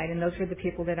 o'clock at night, and those were the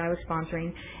people that I was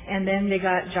sponsoring. And then they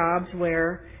got jobs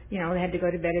where, you know, they had to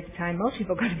go to bed at the time most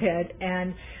people go to bed.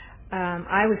 And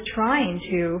I was trying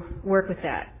to work with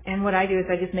that. And what I do is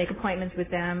I just make appointments with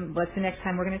them. What's the next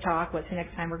time we're going to talk? What's the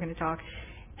next time we're going to talk?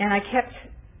 And I kept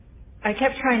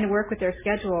trying to work with their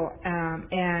schedule,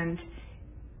 and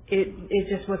it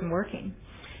just wasn't working.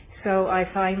 So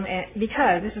I find,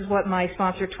 because this is what my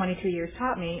sponsor 22 years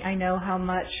taught me, I know how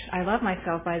much I love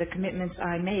myself by the commitments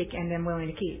I make and am willing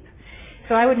to keep.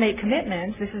 So I would make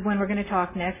commitments, this is when we're going to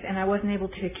talk next, and I wasn't able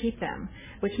to keep them,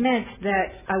 which meant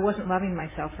that I wasn't loving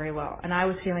myself very well, and I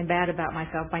was feeling bad about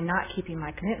myself by not keeping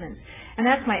my commitments. And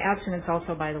that's my abstinence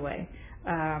also, by the way.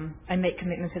 I make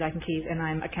commitments that I can keep, and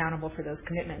I'm accountable for those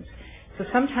commitments. So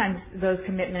sometimes those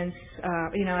commitments,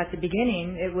 at the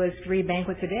beginning, it was 3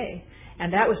 banquets a day.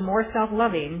 And that was more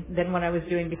self-loving than what I was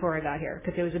doing before I got here,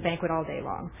 because it was a banquet all day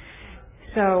long.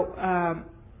 So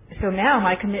now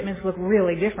my commitments look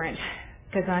really different,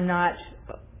 because I'm not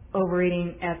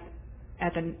overeating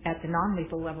at the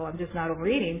non-lethal level. I'm just not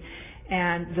overeating.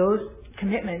 And those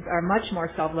commitments are much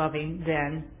more self-loving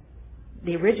than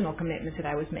the original commitments that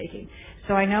I was making.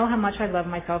 So I know how much I love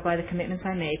myself by the commitments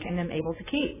I make and am able to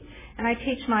keep. And I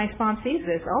teach my sponsees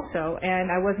this also,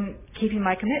 and I wasn't keeping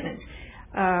my commitments.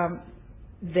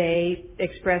 They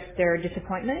expressed their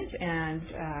disappointment and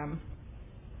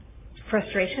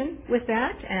frustration with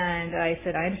that, and I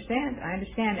said, I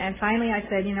understand. And finally I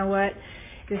said, you know what,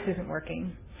 this isn't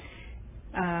working.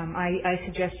 I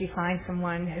suggest you find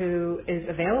someone who is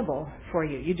available for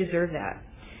you. You deserve that.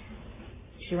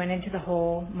 She went into the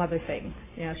whole mother thing.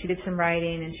 She did some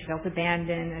writing and she felt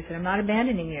abandoned. I said, I'm not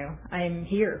abandoning you. I am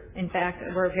here. In fact,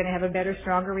 we're going to have a better,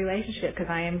 stronger relationship because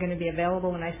I am going to be available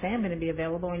when I say I'm going to be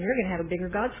available, and you're going to have a bigger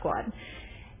God squad.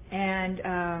 And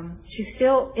she's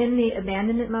still in the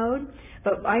abandonment mode,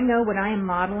 but I know what I am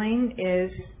modeling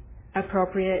is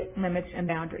appropriate limits and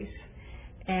boundaries.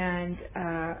 And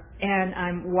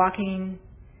I'm walking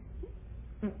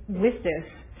with this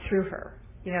through her.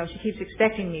 She keeps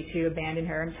expecting me to abandon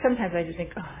her, and sometimes I just think,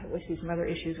 I wish these mother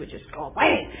issues would just go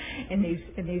away in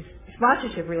these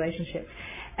sponsorship relationships.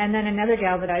 And then another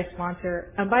gal that I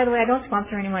sponsor, by the way, I don't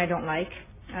sponsor anyone I don't like.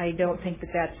 I don't think that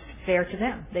that's fair to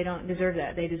them. They don't deserve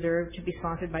that. They deserve to be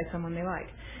sponsored by someone they like.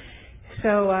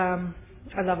 So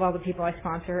I love all the people I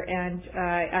sponsor, and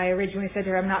I originally said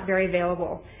to her, I'm not very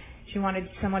available. She wanted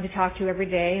someone to talk to every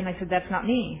day, and I said, that's not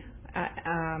me.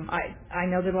 I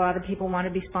know that a lot of people want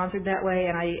to be sponsored that way,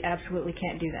 and I absolutely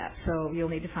can't do that. So you'll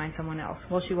need to find someone else.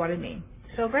 Well, she wanted me.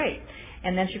 So great.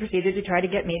 And then she proceeded to try to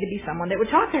get me to be someone that would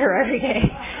talk to her every day.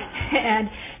 and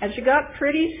she got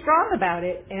pretty strong about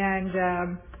it.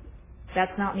 And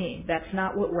that's not me. That's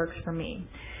not what works for me.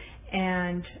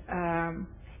 And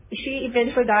she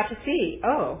eventually got to see,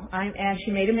 and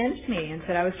she made amends to me and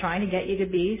said, I was trying to get you to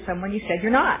be someone you said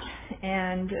you're not.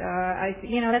 And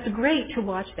that's great to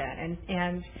watch that,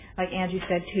 and like Angie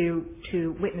said,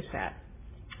 to witness that.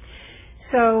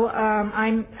 So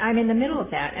I'm in the middle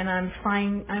of that, and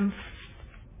I'm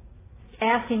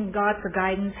asking God for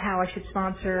guidance how I should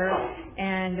sponsor,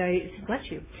 and I bless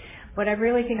you. What I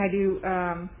really think I do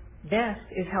best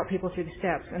is help people through the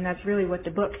steps, and that's really what the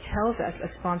book tells us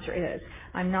a sponsor is.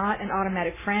 I'm not an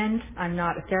automatic friend. I'm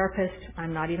not a therapist.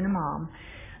 I'm not even a mom.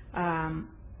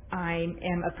 I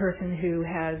am a person who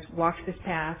has walked this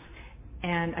path,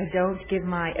 and I don't give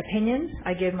my opinions.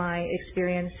 I give my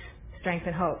experience, strength,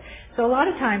 and hope. So a lot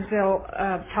of times they'll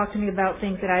talk to me about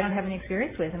things that I don't have any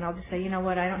experience with, and I'll just say, you know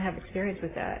what, I don't have experience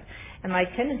with that. And my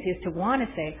tendency is to want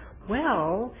to say,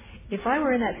 well, if I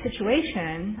were in that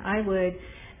situation, I would.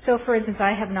 So, for instance,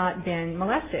 I have not been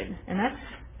molested, and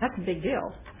that's a big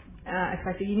deal. If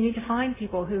I say, you need to find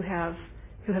people who have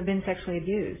been sexually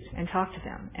abused and talk to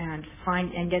them and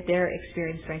find and get their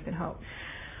experience, strength, and hope.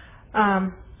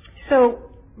 So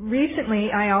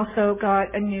recently, I also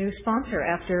got a new sponsor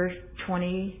after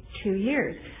 22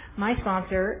 years. My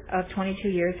sponsor of 22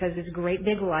 years has this great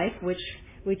big life, which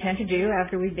we tend to do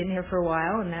after we've been here for a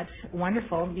while, and that's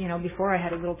wonderful. Before I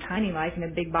had a little tiny life and a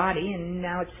big body, and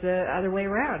now it's the other way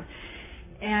around.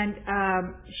 And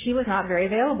she was not very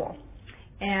available.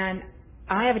 And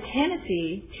I have a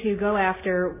tendency to go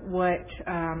after what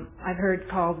I've heard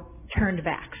called turned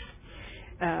backs,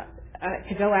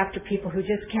 to go after people who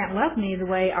just can't love me the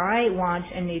way I want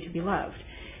and need to be loved.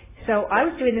 So I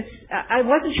was doing this. I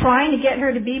wasn't trying to get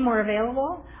her to be more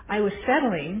available. I was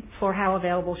settling for how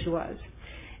available she was.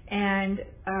 And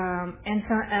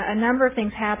so a number of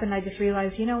things happened. I just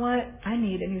realized, you know what? I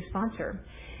need a new sponsor.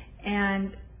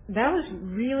 And that was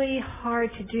really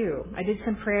hard to do. I did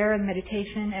some prayer and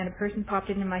meditation, and a person popped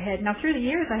into my head. Now, through the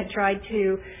years, I had tried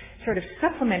to sort of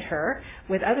supplement her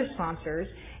with other sponsors,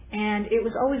 and it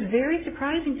was always very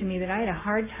surprising to me that I had a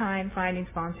hard time finding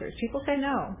sponsors. People say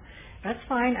no. That's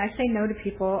fine. I say no to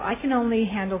people. I can only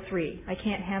handle 3. I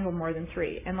can't handle more than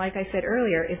 3. And like I said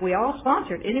earlier, if we all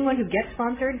sponsored, anyone who gets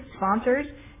sponsored, sponsors,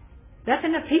 that's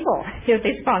enough people if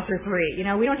they sponsor 3.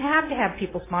 We don't have to have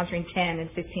people sponsoring 10 and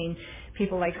 15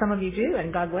 people like some of you do,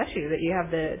 and God bless you that you have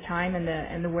the time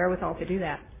and the wherewithal to do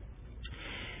that.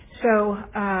 So,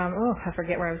 I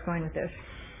forget where I was going with this.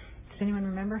 Does anyone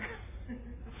remember?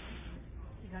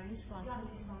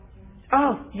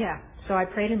 Oh, yeah. So I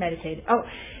prayed and meditated.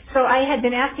 So I had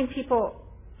been asking people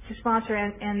to sponsor,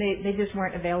 and they just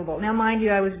weren't available. Now, mind you,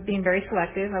 I was being very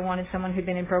selective. I wanted someone who'd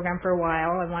been in program for a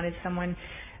while. I wanted someone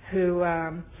who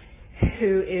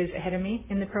is ahead of me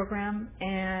in the program,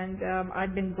 and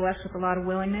I've been blessed with a lot of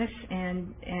willingness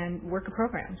and work a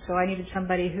program. So I needed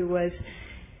somebody who was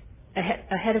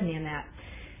ahead of me in that.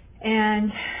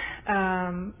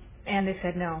 And they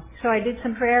said no. So I did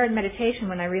some prayer and meditation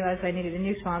when I realized I needed a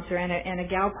new sponsor, and a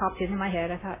gal popped into my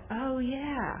head. I thought, oh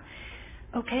yeah,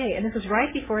 okay. And this was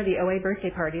right before the OA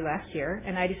birthday party last year,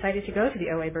 and I decided to go to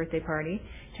the OA birthday party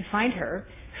to find her.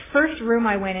 First room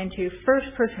I went into,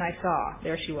 first person I saw,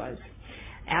 there she was.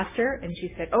 Asked her, and she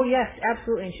said, oh yes,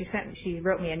 absolutely. And she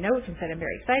wrote me a note and said, I'm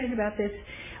very excited about this.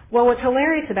 Well, what's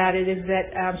hilarious about it is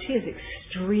that she is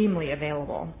extremely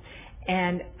available.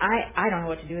 And I don't know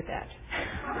what to do with that.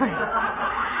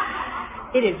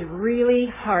 It is really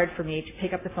hard for me to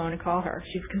pick up the phone and call her.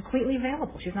 She's completely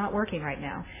available. She's not working right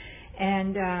now.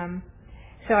 And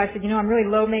So I said, I'm really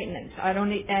low maintenance. I don't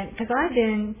need, and because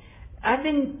I've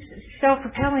been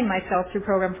self-propelling myself through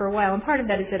program for a while, and part of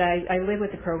that is that I live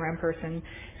with a program person,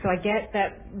 so I get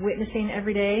that witnessing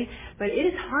every day, but it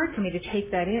is hard for me to take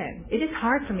that in. It is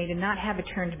hard for me to not have it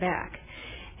turned back.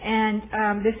 And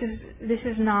this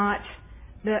is not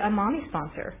a mommy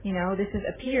sponsor. This is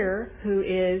a peer who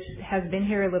has been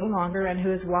here a little longer and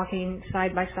who is walking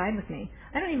side by side with me.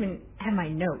 I don't even have my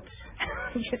notes.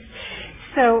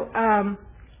 So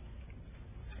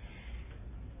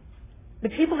the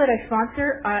people that I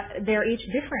sponsor, they're each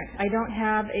different. I don't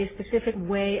have a specific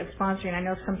way of sponsoring. I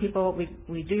know some people,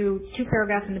 we do 2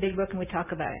 paragraphs in the big book and we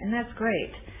talk about it, and that's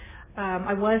great.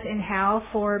 I was in HAL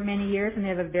for many years, and they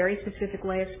have a very specific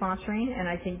way of sponsoring, and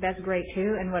I think that's great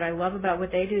too. And what I love about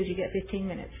what they do is you get 15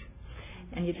 minutes,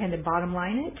 and you tend to bottom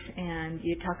line it, and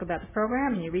you talk about the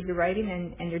program, and you read the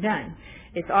writing, and you're done.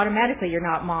 It's automatically, you're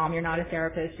not mom, you're not a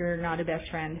therapist, you're not a best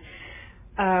friend.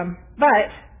 But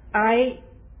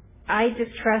I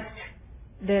just trust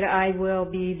that I will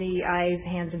be the eyes,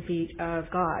 hands, and feet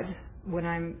of God when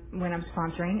I'm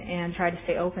sponsoring, and try to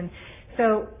stay open.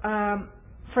 So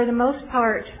for the most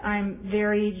part, I'm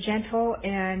very gentle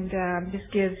and just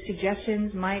give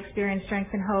suggestions, my experience,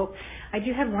 strength, and hope. I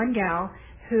do have one gal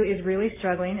who is really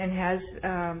struggling and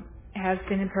has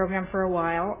been in program for a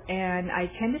while, and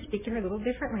I tend to speak to her a little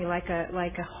differently, like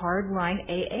a hard line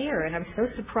AA'er, and I'm so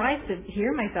surprised to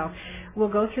hear myself. We'll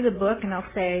go through the book, and I'll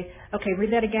say, okay,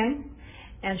 read that again,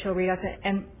 and she'll read out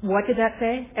and what did that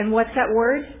say? And what's that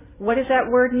word? What does that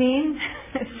word mean?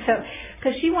 So,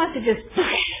 because she wants to just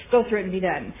go through it and be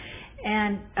done.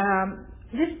 And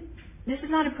this is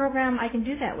not a program I can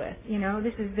do that with.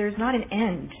 There's not an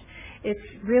end. It's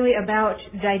really about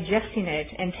digesting it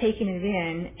and taking it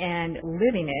in and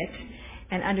living it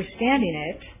and understanding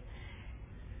it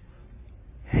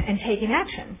and taking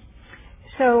action.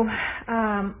 So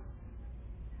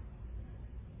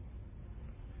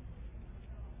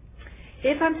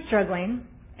if I'm struggling,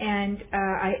 and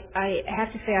I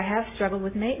have to say I have struggled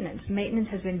with maintenance. Maintenance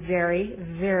has been very,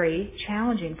 very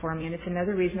challenging for me, and it's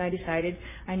another reason I decided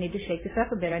I need to shake this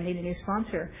up a bit. I need a new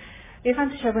sponsor. If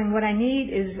I'm struggling, what I need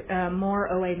is more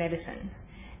OA medicine.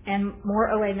 And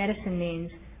more OA medicine means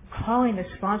calling the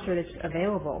sponsor that's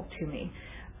available to me,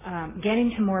 getting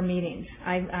to more meetings.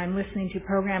 I'm listening to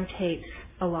program tapes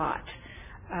a lot.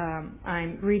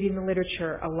 I'm reading the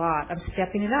literature a lot. I'm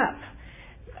stepping it up.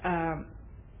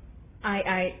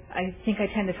 I think I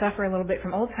tend to suffer a little bit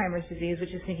from Alzheimer's disease,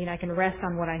 which is thinking I can rest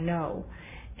on what I know.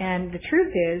 And the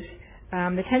truth is,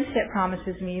 the 10-step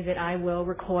promises me that I will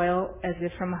recoil as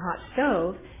if from a hot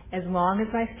stove as long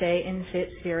as I stay in fit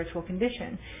spiritual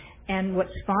condition. And what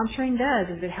sponsoring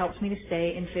does is it helps me to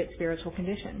stay in fit spiritual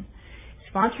condition.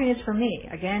 Sponsoring is for me.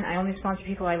 Again, I only sponsor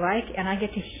people I like, and I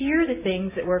get to hear the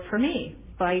things that work for me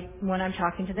when I'm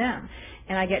talking to them.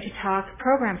 And I get to talk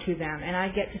program to them, and I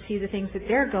get to see the things that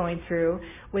they're going through,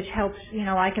 which helps,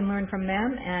 I can learn from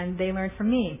them, and they learn from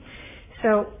me.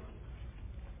 So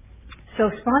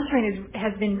sponsoring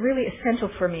has been really essential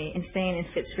for me in staying in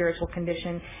fit spiritual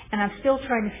condition, and I'm still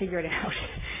trying to figure it out.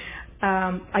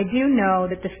 I do know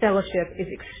that the fellowship is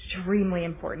extremely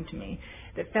important to me.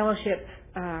 The fellowship,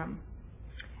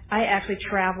 I actually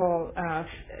travel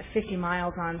 50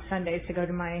 miles on Sundays to go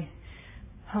to my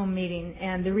home meeting,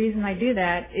 and the reason I do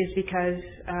that is because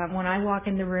when I walk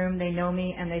in the room, they know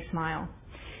me and they smile.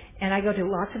 And I go to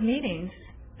lots of meetings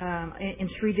in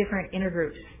 3 different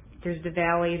intergroups. There's the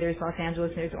Valley, there's Los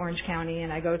Angeles, there's Orange County,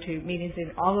 and I go to meetings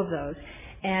in all of those.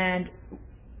 And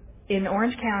in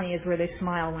Orange County is where they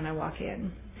smile when I walk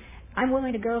in. I'm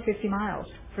willing to go 50 miles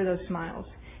for those smiles.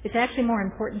 It's actually more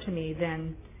important to me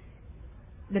than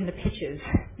the pitches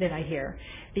that I hear,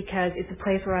 because it's a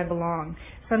place where I belong.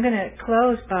 So I'm going to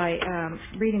close by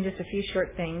reading just a few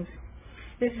short things.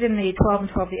 This is in the 12 and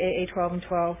 12, the AA 12 and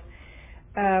 12.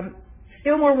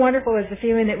 Still more wonderful is the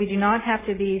feeling that we do not have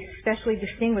to be specially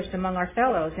distinguished among our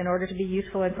fellows in order to be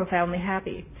useful and profoundly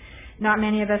happy. Not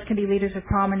many of us can be leaders of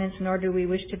prominence, nor do we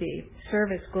wish to be.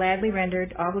 Service gladly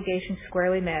rendered, obligations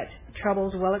squarely met,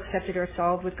 troubles well accepted or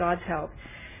solved with God's help.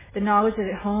 The knowledge that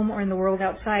at home or in the world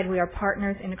outside we are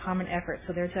partners in a common effort.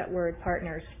 So there's that word,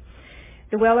 partners.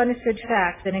 The well understood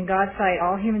fact that in God's sight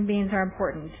all human beings are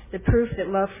important. The proof that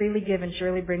love freely given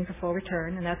surely brings a full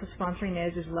return, and that's what sponsoring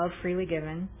is love freely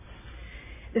given.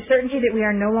 The certainty that we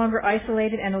are no longer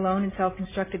isolated and alone in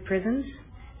self-constructed prisons.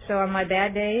 So on my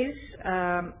bad days,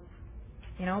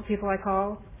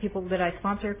 people that I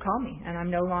sponsor call me, and I'm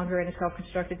no longer in a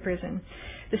self-constructed prison.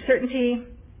 The surety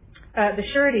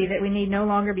that we need no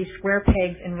longer be square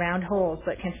pegs in round holes,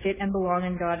 but can fit and belong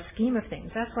in God's scheme of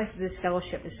things. That's why this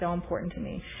fellowship is so important to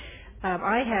me.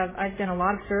 I've done a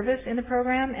lot of service in the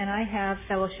program, and I have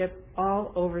fellowship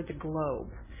all over the globe.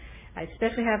 I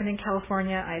especially have it in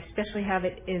California. I especially have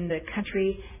it in the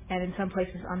country and in some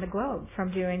places on the globe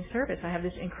from doing service. I have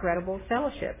this incredible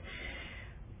fellowship.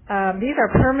 These are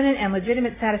permanent and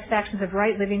legitimate satisfactions of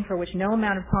right living for which no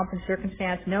amount of pomp and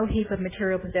circumstance, no heap of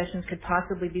material possessions could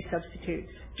possibly be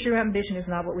substitutes. True ambition is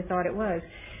not what we thought it was.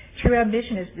 True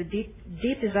ambition is the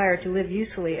deep desire to live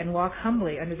usefully and walk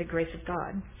humbly under the grace of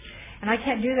God. And I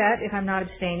can't do that if I'm not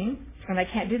abstaining, and I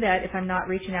can't do that if I'm not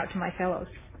reaching out to my fellows.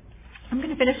 I'm going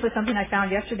to finish with something I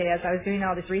found yesterday as I was doing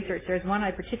all this research. There's one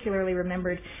I particularly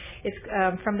remembered. It's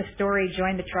from the story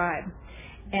Join the Tribe.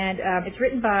 And it's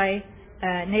written by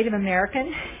Native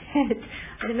American.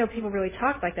 I didn't know people really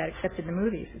talked like that except in the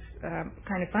movies. It's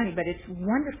kind of funny, but it's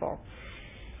wonderful.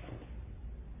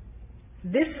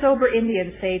 This sober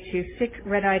Indian say to sick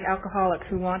red-eyed alcoholic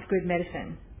who want good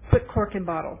medicine, put cork in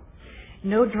bottle.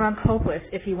 No drunk hopeless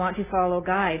if you want to follow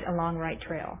guide along right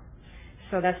trail.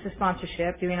 So that's the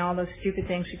sponsorship, doing all those stupid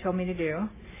things she told me to do.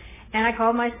 And I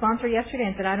called my sponsor yesterday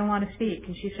and said, I don't want to speak.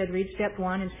 And she said, read step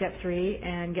 1 and step 3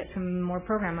 and get some more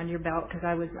program under your belt because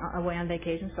I was away on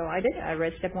vacation. So I did. I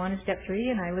read step 1 and step 3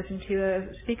 and I listened to a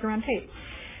speaker on tape.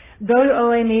 Go to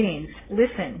OA meetings.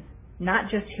 Listen, not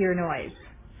just hear noise.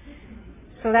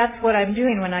 So that's what I'm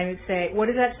doing when I say, what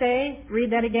does that say?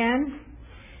 Read that again.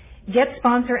 Get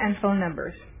sponsor and phone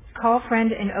numbers. Call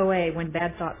friend in OA when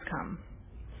bad thoughts come.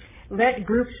 Let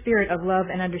group spirit of love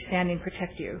and understanding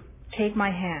protect you. Take my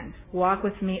hand. Walk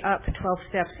with me up 12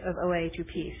 steps of OA to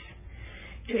peace.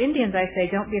 To Indians I say,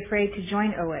 don't be afraid to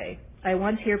join OA. I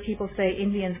once hear people say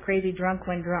Indians crazy drunk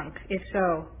when drunk. If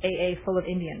so, AA full of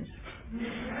Indians.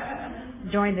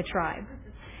 Join the tribe.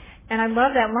 And I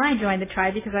love that line, join the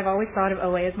tribe, because I've always thought of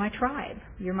OA as my tribe.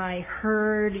 You're my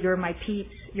herd, you're my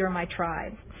peeps, you're my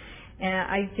tribe. And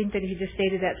I think that he just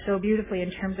stated that so beautifully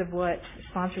in terms of what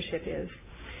sponsorship is.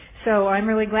 So I'm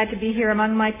really glad to be here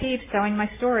among my peeps telling my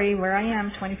story where I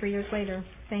am 23 years later.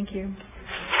 Thank you. Do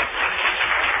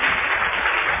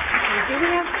we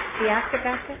have the Ask It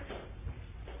basket?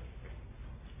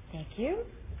 Thank you.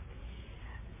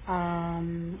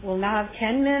 We'll now have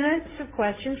 10 minutes of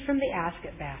questions from the Ask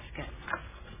It basket.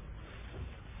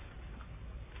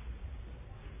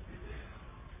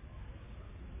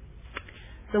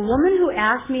 The woman who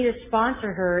asked me to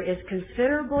sponsor her is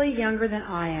considerably younger than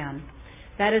I am.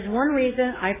 That is one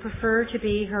reason I prefer to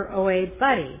be her OA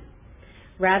buddy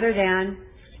rather than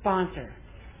sponsor.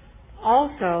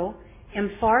 Also,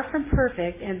 am far from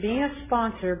perfect, and being a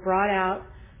sponsor brought out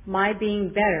my being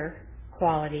better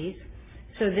qualities.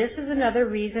 So this is another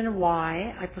reason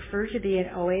why I prefer to be an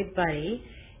OA buddy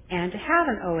and to have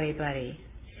an OA buddy.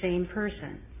 Same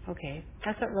person. Okay,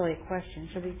 that's not really a question.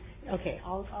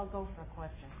 I'll go for a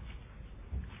question.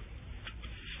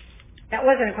 That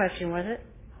wasn't a question, was it?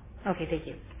 Okay, thank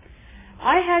you.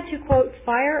 I had to, quote,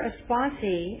 fire a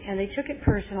sponsee, and they took it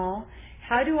personal.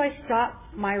 How do I stop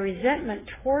my resentment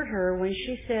toward her when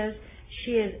she says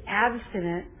she is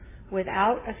abstinent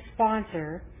without a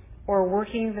sponsor or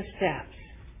working the steps?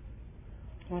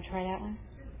 You want to try that one?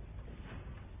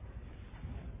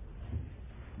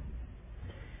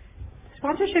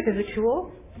 Sponsorship is a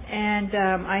tool, and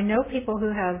I know people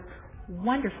who have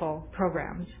wonderful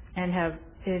programs and have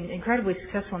been incredibly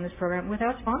successful in this program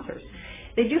without sponsors.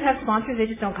 They do have sponsors, they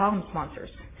just don't call them sponsors.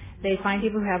 They find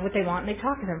people who have what they want and they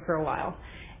talk to them for a while.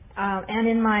 And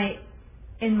in my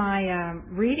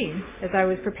reading, as I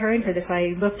was preparing for this,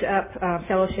 I looked up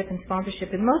fellowship and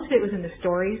sponsorship, and most of it was in the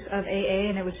stories of AA,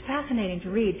 and it was fascinating to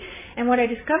read. And what I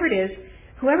discovered is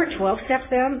whoever 12-stepped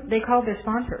them, they called their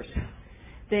sponsors.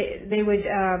 They would,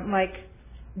 like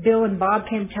Bill and Bob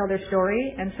came to tell their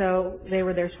story, and so they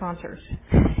were their sponsors.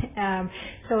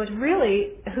 So it's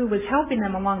really who was helping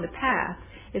them along the path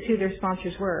is who their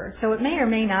sponsors were. So it may or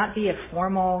may not be a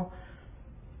formal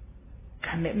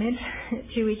commitment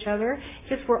to each other.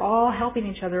 Just we're all helping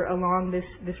each other along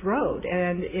this road,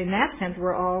 and in that sense,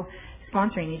 we're all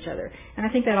sponsoring each other. And I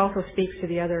think that also speaks to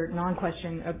the other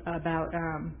non-question about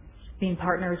being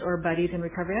partners or buddies in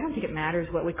recovery. I don't think it matters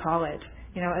what we call it.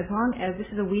 You know, as long as this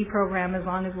is a we program, as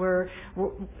long as we're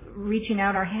reaching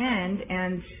out our hand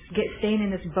and staying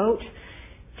in this boat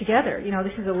together. You know,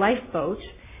 this is a lifeboat.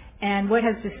 And what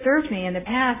has disturbed me in the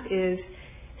past is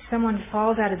someone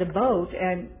falls out of the boat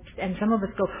and some of us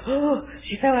go, oh,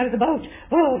 she fell out of the boat.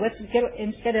 Oh, let's get,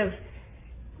 instead of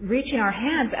reaching our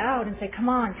hands out and say, come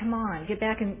on, get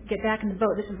back in the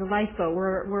boat. This is a lifeboat.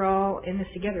 We're all in this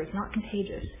together. It's not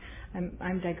contagious.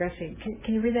 I'm digressing.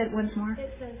 Can you read that once more?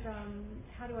 It says,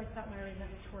 how do I stop my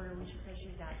resentment toward her when she says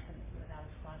she's absent without a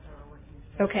sponsor or working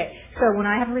Okay, so when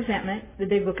I have a resentment, the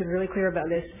big book is really clear about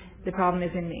this, the problem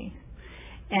is in me.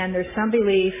 And there's some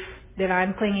belief that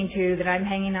I'm clinging to, that I'm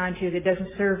hanging on to, that doesn't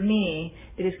serve me,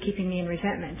 that is keeping me in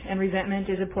resentment. And resentment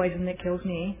is a poison that kills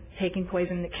me, taking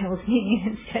poison that kills me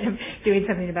instead of doing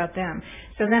something about them.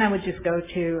 So then I would just go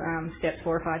to steps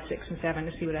 4, 5, 6, and 7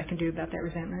 to see what I can do about that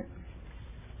resentment.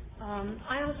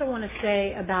 I also want to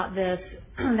say about this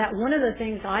that one of the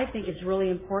things I think is really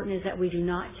important is that we do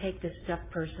not take this stuff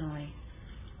personally.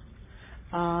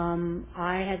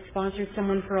 I had sponsored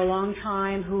someone for a long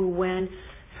time who, when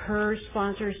her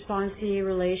sponsor-sponsee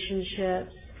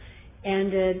relationships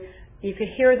ended, you could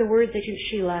hear the words that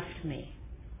she left me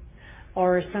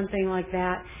or something like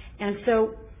that. And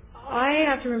so I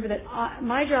have to remember that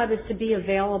my job is to be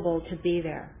available to be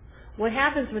there. What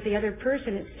happens with the other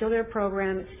person, it's still their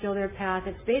program, it's still their path.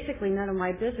 It's basically none of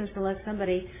my business unless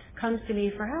somebody comes to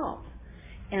me for help.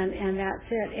 And that's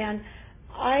it. And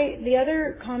the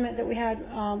other comment that we had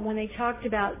when they talked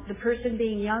about the person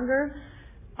being younger,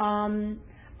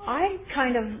 I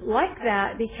kind of like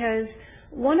that because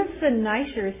one of the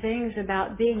nicer things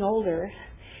about being older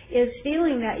is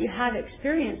feeling that you have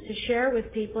experience to share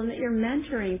with people and that you're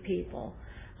mentoring people.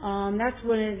 That's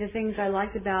one of the things I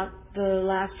liked about the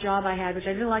last job I had, which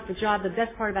I didn't like the job. The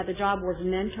best part about the job was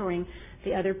mentoring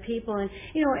the other people. And,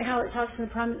 you know, how it talks in the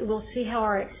problem, we'll see how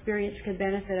our experience could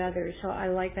benefit others. So I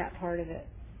like that part of it.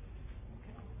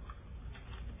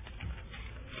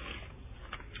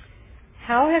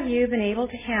 How have you been able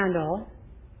to handle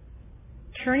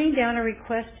turning down a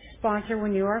request to sponsor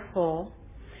when you are full,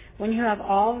 when you have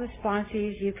all the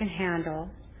sponsees you can handle?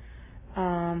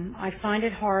 I find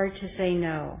it hard to say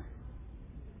no.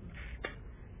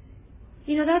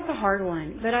 You know, that's a hard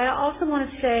one. But I also want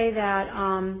to say that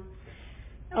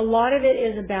a lot of it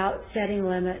is about setting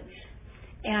limits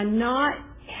and not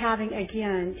having,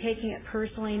 again, taking it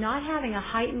personally, not having a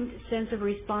heightened sense of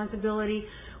responsibility.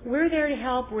 We're there to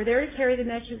help. We're there to carry the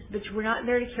message, but we're not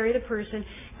there to carry the person.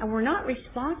 And we're not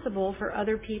responsible for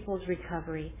other people's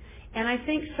recovery. And I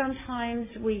think sometimes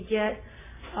we get,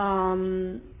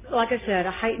 like I said,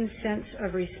 a heightened sense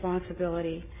of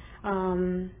responsibility.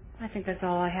 I think that's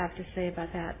all I have to say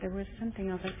about that. There was something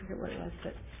else. I forget what it was,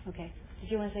 but okay. Did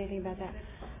you want to say anything about that?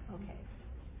 Okay.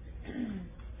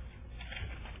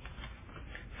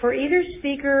 For either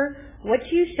speaker, what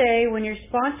do you say when you're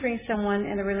sponsoring someone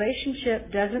and the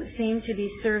relationship doesn't seem to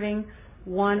be serving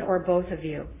one or both of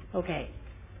you? Okay.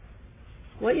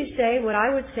 What I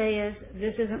would say is,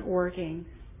 this isn't working.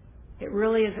 It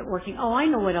really isn't working. Oh, I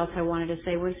know what else I wanted to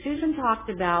say. When Susan talked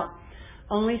about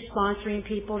only sponsoring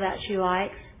people that she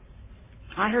likes,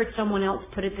 I heard someone else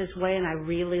put it this way, and I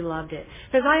really loved it.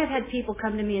 Because I have had people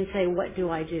come to me and say, what do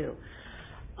I do?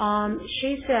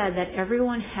 She said that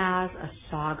everyone has a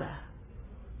saga,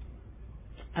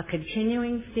 a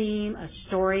continuing theme, a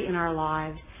story in our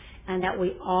lives, and that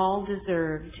we all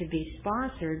deserve to be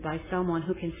sponsored by someone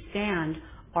who can stand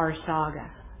our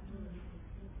saga.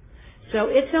 So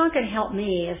it's not going to help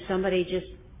me if somebody just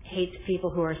hates people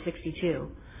who are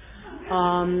 62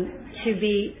 to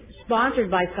be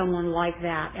sponsored by someone like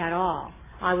that at all.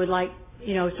 I would like,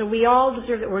 so we all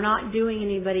deserve that. We're not doing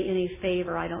anybody any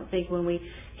favor, I don't think, when we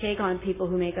take on people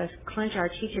who make us clench our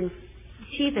teeth,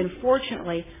 and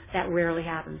fortunately, that rarely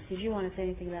happens. Did you want to say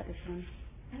anything about this one?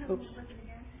 Oops.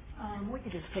 We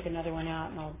could just pick another one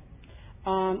out.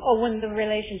 And when the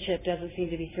relationship doesn't seem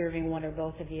to be serving one or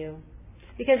both of you.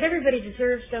 Because everybody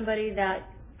deserves somebody that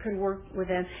could work with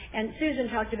them. And Susan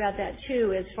talked about that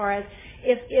too, as far as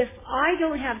if I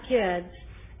don't have kids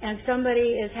and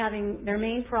somebody is having, their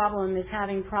main problem is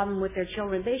having a problem with their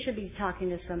children, they should be talking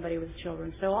to somebody with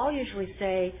children. So I'll usually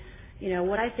say,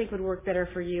 what I think would work better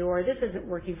for you, or this isn't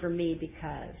working for me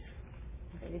because.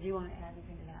 Okay, did you want to add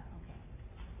anything to that?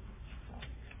 Okay.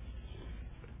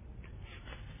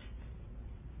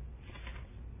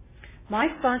 My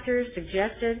sponsors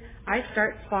suggested I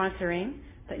start sponsoring,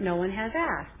 but no one has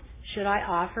asked. Should I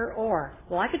offer or?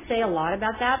 Well, I could say a lot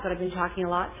about that, but I've been talking a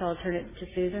lot, so I'll turn it to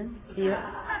Susan.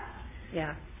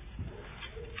 Yeah.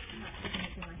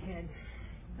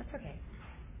 That's okay.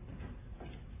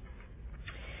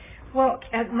 Well,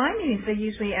 at my meetings, they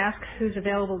usually ask who's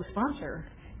available to sponsor.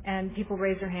 And people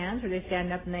raise their hands or they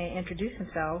stand up and they introduce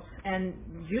themselves. And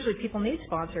usually people need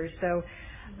sponsors. So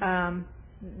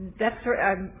that's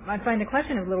I find the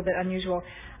question a little bit unusual.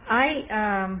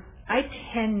 I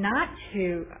tend not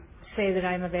to say that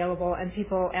I'm available, and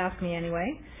people ask me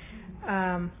anyway.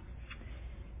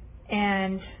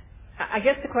 And I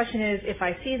guess the question is, if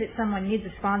I see that someone needs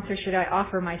a sponsor, should I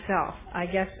offer myself? I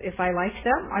guess if I liked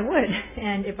them, I would.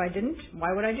 And if I didn't,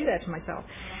 why would I do that to myself?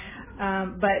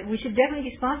 But we should definitely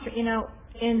be sponsored.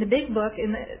 in the big book,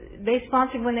 they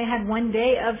sponsored when they had 1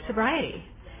 day of sobriety.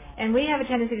 And we have a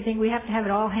tendency to think we have to have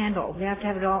it all handled. We have to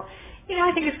have it all.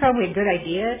 I think it's probably a good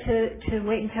idea to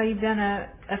wait until you've done a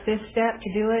fifth step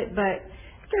to do it, but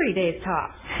 30 days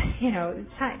tops. It's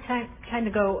time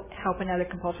to go help another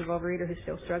compulsive overeater who's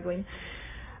still struggling.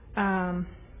 Yeah,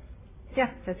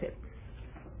 that's it.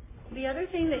 The other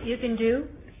thing that you can do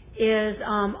is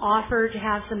offer to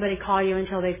have somebody call you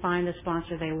until they find the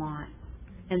sponsor they want.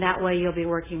 And that way you'll be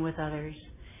working with others.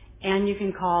 And you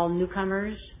can call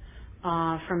newcomers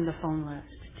from the phone list,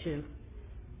 too.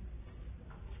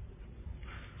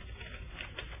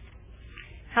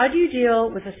 How do you deal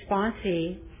with a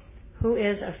sponsee who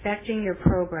is affecting your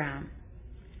program?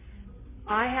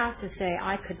 I have to say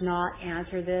I could not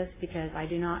answer this because I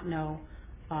do not know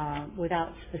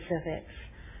without specifics.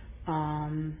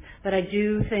 But I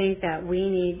do think that we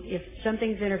need, if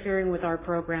something's interfering with our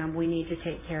program, we need to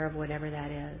take care of whatever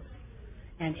that is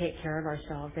and take care of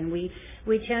ourselves. And we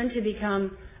tend to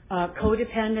become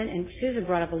codependent, and Susan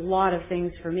brought up a lot of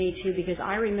things for me too, because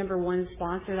I remember one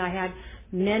sponsor that I had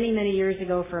many, many years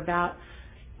ago for about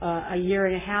a year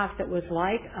and a half that was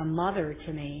like a mother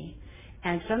to me.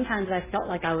 And sometimes I felt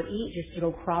like I would eat just to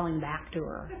go crawling back to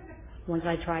her once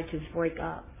I tried to break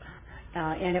up.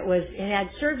 And it had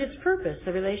served its purpose.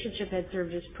 The relationship had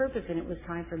served its purpose, and it was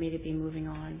time for me to be moving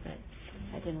on, but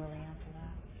I didn't really answer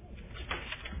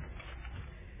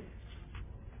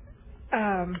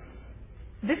that.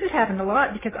 This has happened a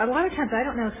lot because a lot of times I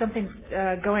don't know if something's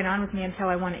going on with me until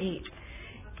I want to eat.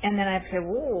 And then I have to say,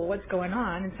 whoa, what's going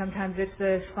on? And sometimes it's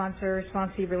the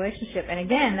sponsor-sponsee relationship. And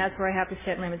again, that's where I have to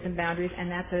set limits and boundaries.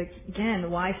 And that's, again,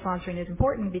 why sponsoring is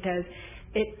important, because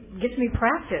it gives me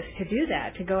practice to do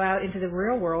that, to go out into the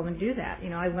real world and do that.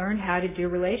 I learned how to do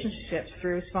relationships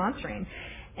through sponsoring.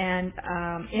 And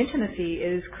intimacy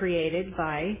is created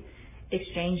by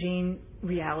exchanging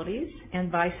realities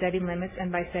and by setting limits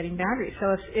and by setting boundaries.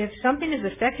 So if something is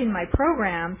affecting my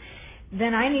program,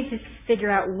 then I need to figure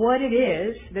out what it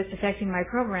is that's affecting my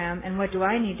program and what do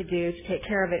I need to do to take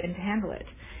care of it and to handle it.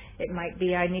 It might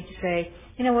be I need to say,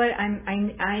 you know what,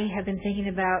 I have been thinking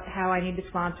about how I need to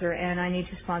sponsor, and I need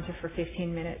to sponsor for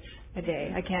 15 minutes a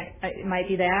day. It might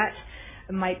be that.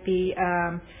 It might be,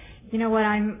 you know what,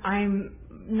 I'm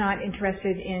not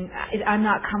interested in, I'm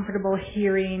not comfortable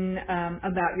hearing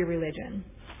about your religion.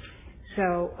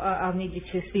 So I'll need you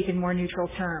to speak in more neutral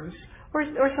terms. Or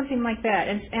something like that,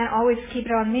 and always keep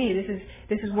it on me.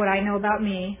 This is what I know about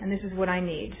me, and this is what I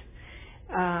need.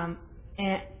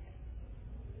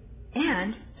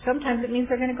 And sometimes it means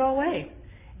they're going to go away,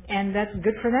 and that's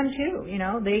good for them too.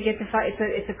 They get to fight.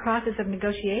 It's a process of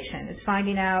negotiation. It's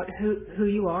finding out who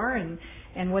you are and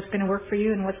what's going to work for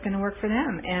you and what's going to work for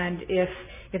them. And if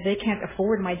they can't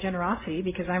afford my generosity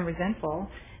because I'm resentful,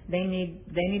 they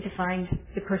need to find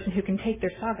the person who can take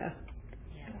their saga.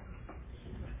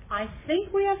 I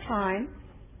think we have time.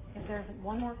 If there's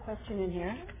one more question in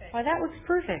here. Why, that looks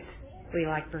perfect. We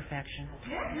like perfection.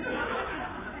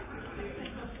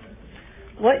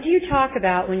 What do you talk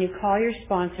about when you call your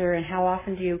sponsor, and how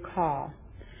often do you call?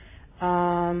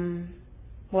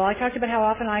 Well, I talked about how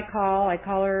often I call. I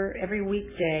call her every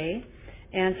weekday,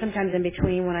 and sometimes in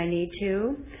between when I need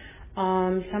to.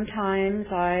 Sometimes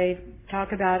I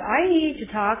need to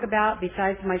talk about,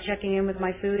 besides my checking in with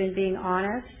my food and being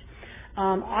honest,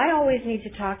 I always need to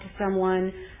talk to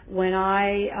someone when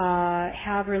I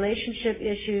have relationship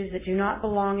issues that do not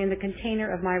belong in the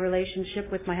container of my relationship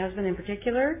with my husband in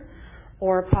particular,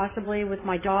 or possibly with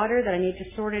my daughter, that I need to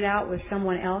sort it out with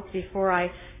someone else before I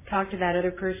talk to that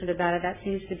other person about it. That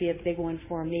seems to be a big one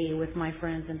for me with my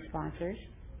friends and sponsors.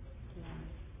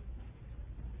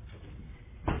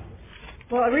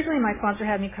 Well, originally my sponsor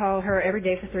had me call her every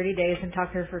day for 30 days and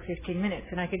talk to her for 15 minutes,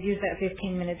 and I could use that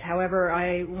 15 minutes however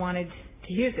I wanted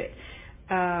to use it.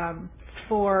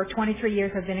 For 23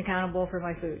 years I've been accountable for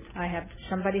my food.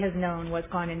 Somebody has known what's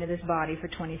gone into this body for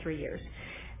 23 years.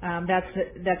 That's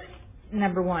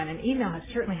number one, and email has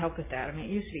certainly helped with that. I mean,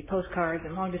 it used to be postcards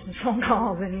and long-distance phone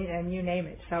calls and you name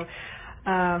it. So,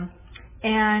 my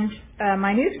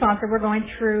new sponsor, we're going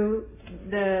through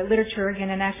the literature again,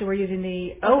 and actually we're using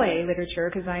the OA literature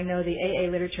because I know the AA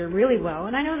literature really well,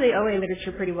 and I know the OA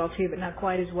literature pretty well too, but not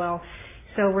quite as well.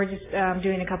 So we're just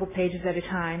doing a couple pages at a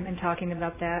time and talking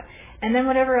about that, and then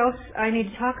whatever else I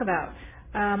need to talk about.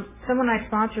 Someone I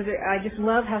sponsored, I just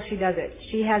love how she does it.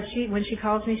 When she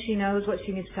calls me, she knows what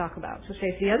she needs to talk about. So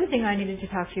say, the other thing I needed to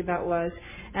talk to you about was,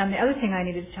 and the other thing I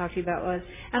needed to talk to you about was,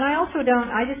 and I also don't,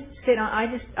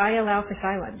 I allow for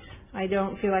silence. I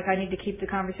don't feel like I need to keep the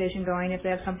conversation going. If they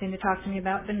have something to talk to me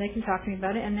about, then they can talk to me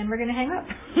about it, and then we're going to hang up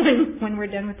when we're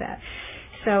done with that.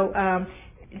 So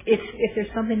if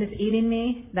there's something that's eating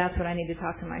me, that's what I need to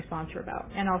talk to my sponsor about.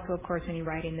 And also, of course, any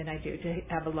writing that I do, to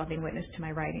have a loving witness to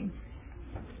my writing.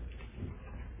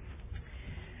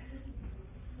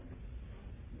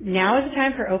 Now is the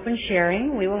time for open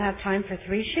sharing. We will have time for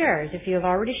 3 shares. If you have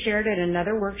already shared at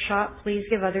another workshop, please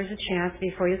give others a chance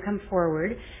before you come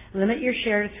forward. Limit your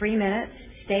share to 3 minutes.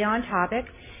 Stay on topic.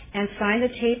 And sign the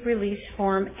tape release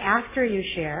form after you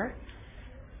share.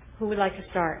 Who would like to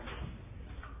start?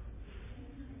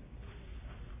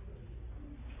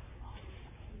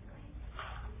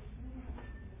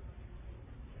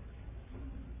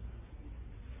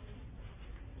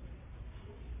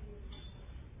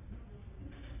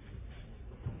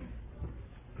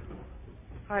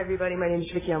 Hi, everybody. My name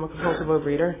is Vicki. I'm a compulsive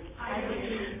overeater.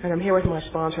 And I'm here with my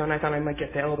sponsor, and I thought I might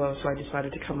get the elbow, so I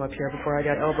decided to come up here before I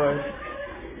got elbowed.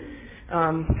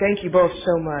 Thank you both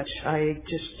so much.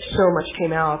 So much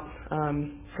came out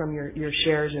from your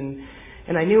shares,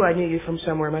 and I knew you from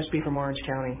somewhere. It must be from Orange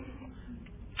County.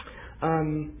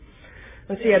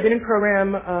 Let's see. I've been in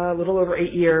program a little over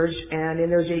 8 years, and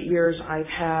in those 8 years, I've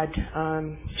had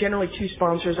generally 2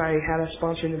 sponsors. I had a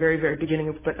sponsor in the very, very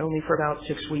beginning, but only for about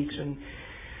 6 weeks,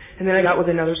 and then I got with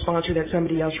another sponsor that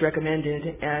somebody else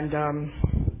recommended. And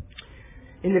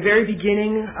in the very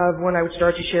beginning of when I would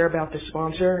start to share about this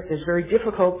sponsor, it's very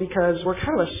difficult because we're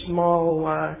kind of a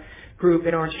small group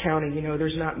in Orange County. You know,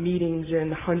 there's not meetings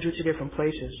in hundreds of different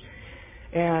places.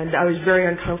 And I was very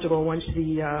uncomfortable once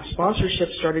the sponsorship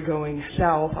started going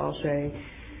south, I'll say.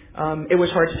 It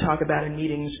was hard to talk about in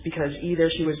meetings because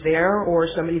either she was there or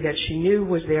somebody that she knew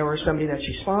was there or somebody that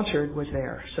she sponsored was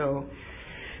there. So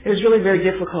it was really very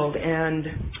difficult,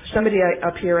 and somebody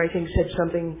up here, I think, said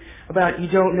something about you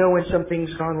don't know when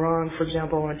something's gone wrong, for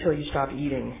example, until you stop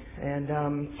eating. And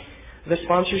the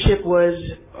sponsorship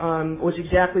was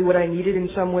exactly what I needed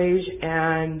in some ways,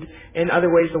 and in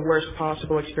other ways, the worst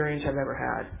possible experience I've ever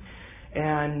had.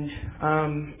 And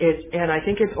I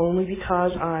think it's only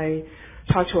because I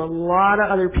talked to a lot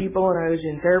of other people, and I was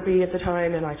in therapy at the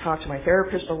time, and I talked to my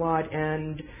therapist a lot,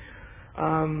 and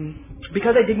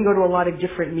because I didn't go to a lot of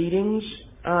different meetings,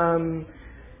 and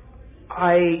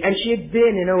she had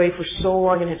been in OA for so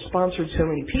long and had sponsored so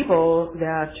many people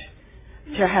that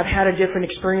to have had a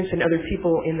different experience than other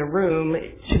people in the room,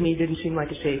 to me, didn't seem like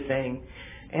a safe thing.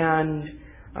 And,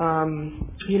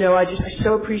 I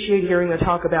so appreciate hearing the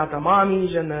talk about the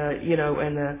mommies and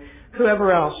the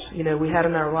whoever else, we had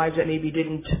in our lives that maybe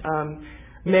didn't,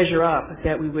 measure up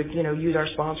that we would, use our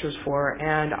sponsors for.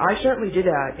 And I certainly did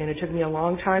that, and it took me a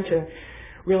long time to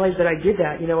realize that I did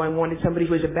that. I wanted somebody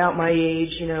who was about my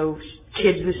age,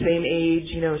 kids the same age,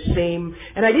 same,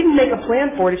 and I didn't make a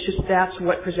plan for it, it's just that's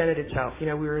what presented itself. We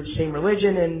were the same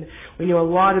religion, and we knew a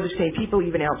lot of the same people,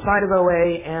 even outside of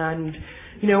OA, and,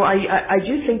 I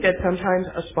do think that sometimes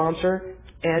a sponsor,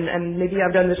 and maybe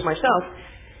I've done this myself,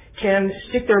 can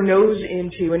stick their nose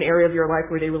into an area of your life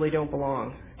where they really don't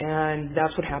belong. And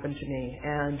that's what happened to me.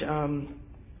 And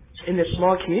in this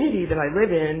small community that I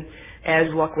live in,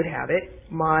 as luck would have it,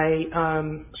 my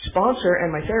sponsor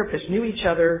and my therapist knew each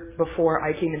other before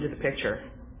I came into the picture.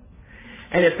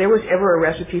 And if there was ever a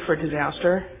recipe for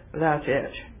disaster, that's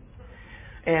it.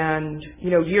 And,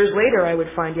 years later I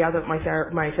would find out that my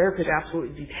therapist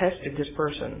absolutely detested this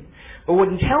person, but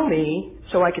wouldn't tell me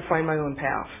so I could find my own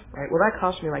path, right? Well, that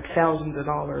cost me like thousands of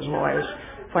dollars while I was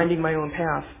finding my own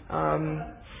path.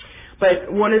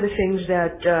 But one of the things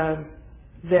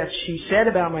that she said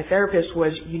about my therapist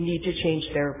was, you need to change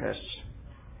therapists.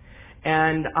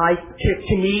 And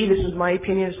to me, this is my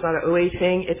opinion, it's not an OA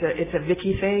thing, it's a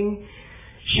Vicki thing.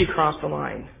 She crossed the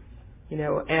line,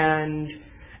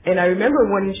 and I remember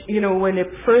when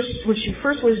she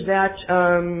first was that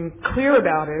clear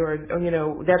about it, or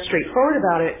that straightforward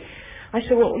about it, I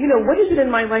said, well, what is it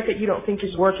in my life that you don't think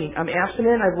is working? I'm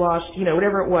abstinent. I've lost,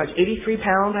 whatever it was, 83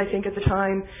 pounds, I think, at the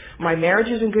time. My marriage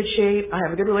is in good shape. I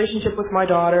have a good relationship with my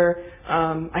daughter.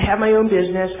 I have my own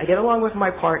business. I get along with my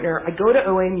partner. I go to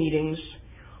OA meetings.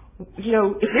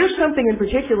 If there's something in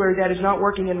particular that is not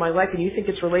working in my life and you think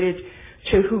it's related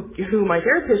to who my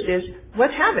therapist is,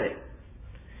 let's have it.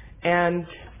 And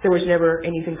there was never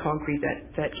anything concrete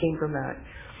that came from that.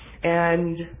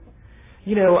 And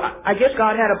I guess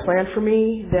God had a plan for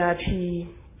me that He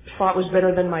thought was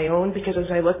better than my own, because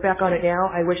as I look back on it now,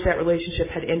 I wish that relationship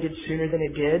had ended sooner than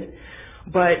it did.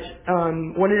 But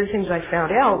one of the things I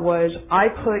found out was I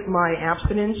put my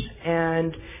abstinence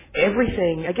and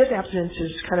everything, I guess abstinence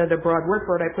is kind of the broad word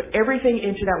for it, I put everything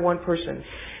into that one person.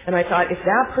 And I thought, if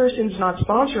that person's not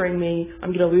sponsoring me,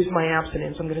 I'm going to lose my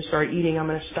abstinence. I'm going to start eating. I'm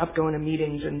going to stop going to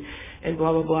meetings and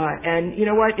blah, blah, blah. And you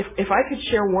know what? If I could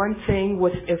share one thing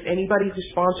with anybody who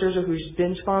sponsors or who's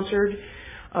been sponsored,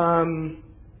 One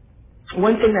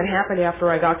thing that happened after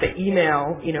I got the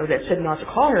email, that said not to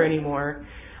call her anymore,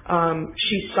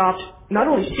 she stopped not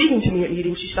only speaking to me at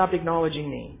meetings, she stopped acknowledging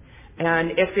me.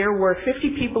 And if there were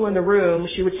 50 people in the room,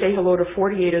 she would say hello to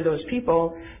 48 of those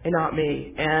people and not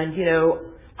me. And,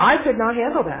 I could not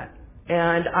handle that.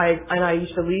 And I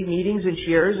used to leave meetings in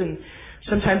tears, and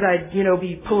sometimes I'd,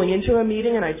 be pulling into a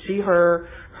meeting and I'd see her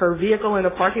vehicle in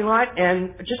the parking lot,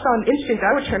 and just on instinct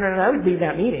I would turn around and I would leave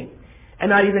that meeting and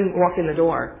not even walk in the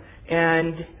door.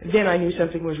 And then I knew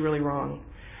something was really wrong.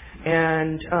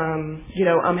 And,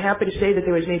 I'm happy to say that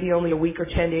there was maybe only a week or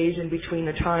 10 days in between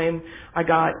the time I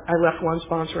left one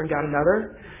sponsor and got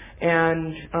another.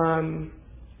 And,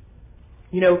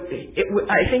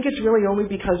 I think it's really only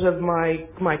because of my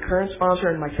current sponsor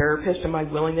and my therapist and my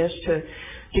willingness to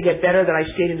get better that I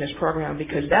stayed in this program,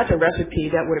 because that's a recipe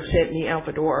that would have sent me out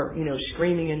the door,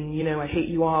 screaming and, I hate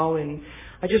you all. And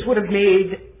I just would have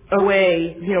made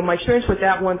OA, my experience with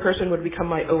that one person would become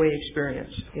my OA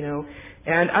experience,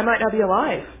 and I might not be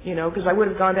alive, because I would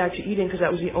have gone back to eating because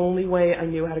that was the only way I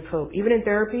knew how to cope. Even in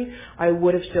therapy, I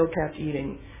would have still kept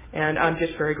eating. And I'm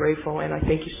just very grateful, and I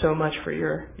thank you so much for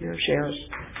your shares.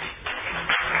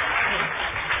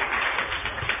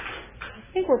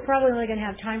 I think we're probably only going to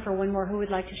have time for one more. Who would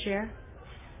like to share?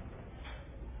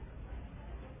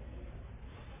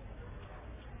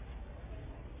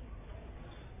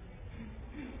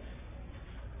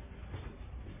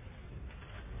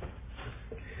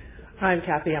 Hi, I'm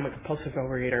Kathy. I'm a compulsive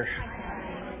overeater.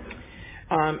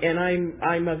 And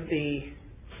I'm of the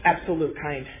absolute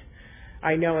kind.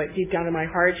 I know it deep down in my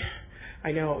heart.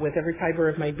 I know it with every fiber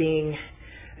of my being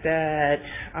that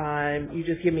you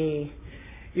just give me,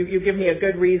 you give me a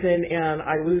good reason and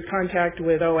I lose contact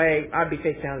with OA, I'd be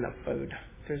face down in the food.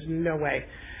 There's no way.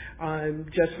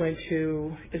 Just went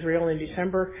to Israel in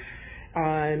December.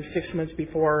 6 months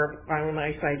before when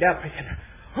I signed up, I said,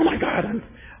 oh my God,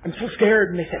 I'm so scared.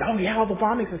 And they said, oh yeah, all the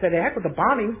bombings. I said, heck with the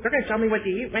bombings. They're going to tell me what to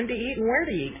eat, when to eat, and where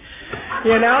to eat.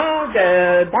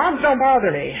 The bombs don't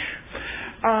bother me.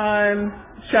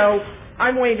 So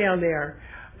I'm way down there.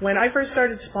 When I first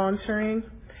started sponsoring,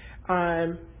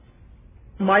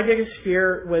 my biggest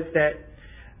fear was that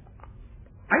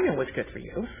I know what's good for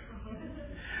you.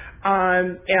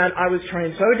 And I was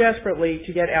trying so desperately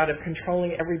to get out of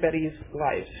controlling everybody's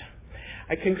lives.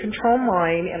 I can control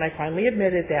mine, and I finally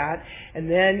admitted that. And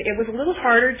then it was a little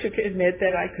harder to admit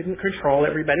that I couldn't control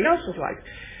everybody else's life.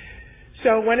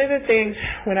 So one of the things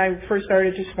when I first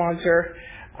started to sponsor,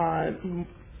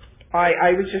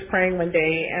 I was just praying one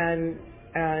day,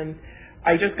 and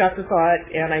I just got the thought,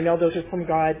 and I know those are from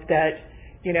God, that,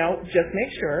 just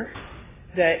make sure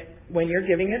that when you're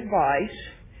giving advice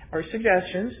or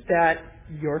suggestions that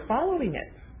you're following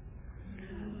it.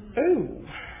 Ooh.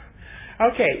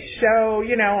 Okay, so,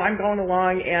 I'm going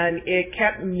along, and it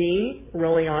kept me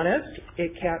really honest.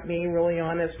 It kept me really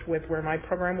honest with where my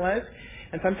program was.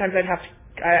 And sometimes I'd have to,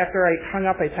 after I hung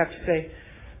up, I'd have to say,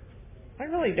 am I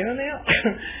really doing that?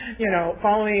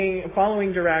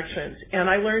 Following directions. And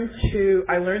I learned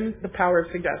the power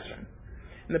of suggestion.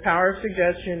 And the power of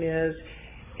suggestion is,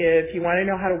 if you want to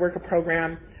know how to work a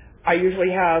program, I usually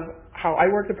have how I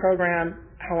work the program,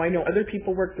 how I know other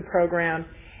people work the program,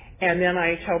 and then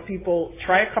I tell people,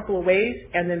 try a couple of ways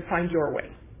and then find your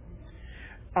way.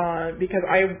 Because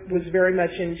I was very much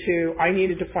into, I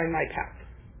needed to find my path.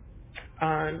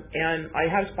 And I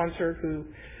had a sponsor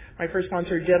my first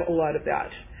sponsor did a lot of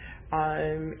that.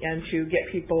 And to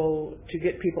get people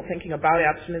thinking about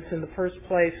abstinence in the first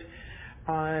place,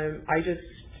 I just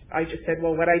said,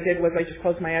 well, what I did was I just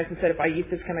closed my eyes and said, if I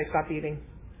eat this, can I stop eating?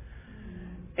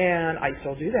 And I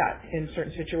still do that in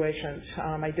certain situations.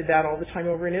 I did that all the time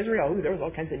over in Israel. Ooh, there was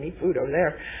all kinds of neat food over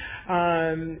there.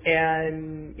 And,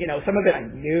 some of it I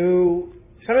knew,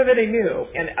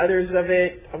 and others of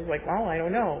it, I was like, well, I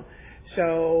don't know.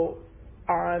 So,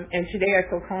 and today I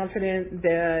feel confident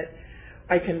that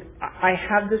I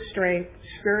have the strength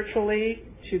spiritually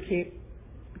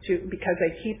because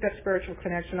I keep that spiritual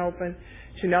connection open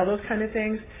to know those kind of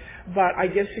things. But I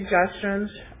give suggestions.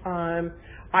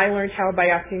 I learned how by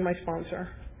asking my sponsor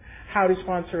how to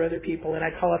sponsor other people, and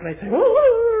I call up and I say,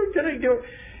 oh, did I do it?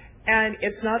 And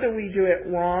it's not that we do it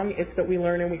wrong, it's that we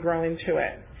learn and we grow into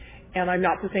it. And I'm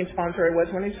not the same sponsor I was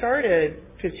when I started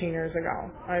 15 years ago.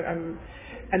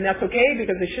 And that's okay,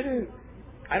 because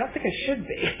I don't think I should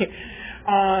be.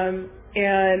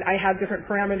 And I have different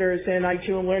parameters, and I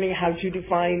too am learning how to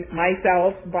define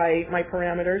myself by my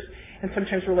parameters. And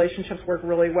sometimes relationships work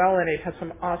really well, and I've had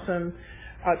some awesome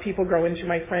people grow into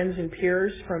my friends and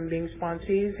peers from being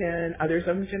sponsees, and others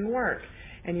of them didn't work.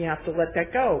 And you have to let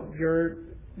that go.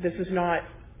 This is not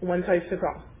one size fits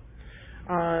all.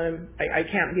 I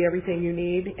can't be everything you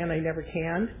need, and I never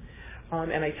can.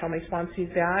 And I tell my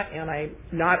sponsees that, and I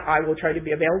will try to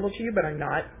be available to you, but I'm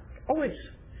not always.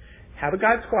 Have a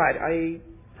God Squad. I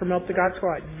promote the God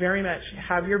Squad very much.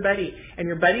 Have your buddy. And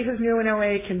your buddy who's new in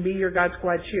OA can be your God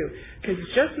Squad too. Because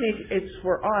it's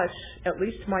for us, at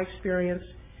least my experience,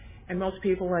 and most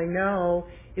people I know,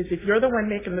 is if you're the one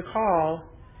making the call,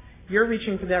 you're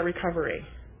reaching for that recovery.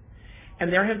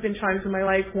 And there have been times in my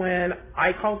life when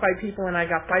I called 5 people and I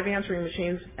got 5 answering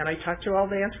machines, and I talked to all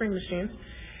the answering machines.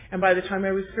 And by the time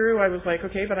I was through, I was like,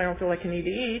 okay, but I don't feel like I need to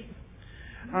eat.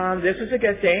 This is a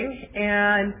good thing.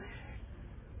 And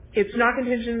it's not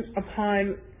contingent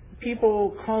upon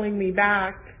people calling me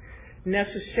back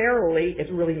necessarily.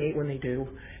 It's really neat when they do.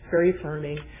 It's very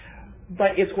affirming.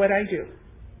 But it's what I do.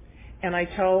 And I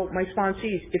tell my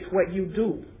sponsees, it's what you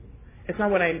do. It's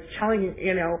not what I'm telling you,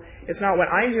 it's not what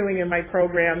I'm doing in my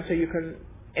program so you can,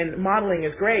 and modeling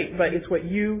is great, but it's what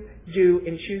you do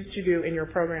and choose to do in your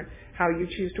program, how you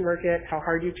choose to work it, how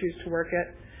hard you choose to work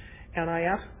it. And I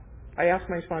ask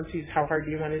my sponsees, how hard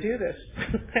do you want to do this?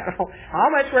 How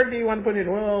much work do you want to put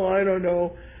in? Well, I don't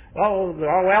know.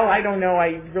 Well, I don't know.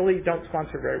 I really don't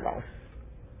sponsor very well.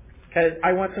 Because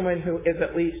I want someone who is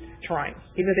at least trying.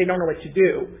 Even if they don't know what to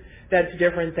do, that's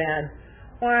different than,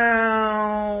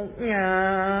 well,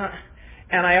 yeah.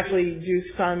 And I actually do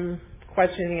some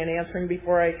questioning and answering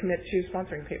before I commit to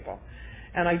sponsoring people.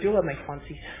 And I do love my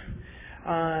sponsees.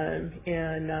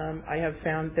 And I have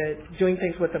found that doing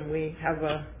things with them, we have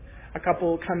a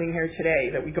couple coming here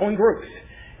today that we go in groups.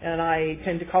 And I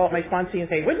tend to call up my sponsee and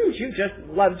say, wouldn't you just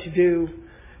love to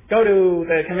go to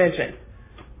the convention?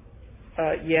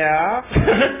 Yeah.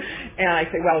 And I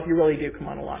say, well, if you really do, come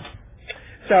on along.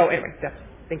 So anyway,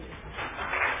 thank you.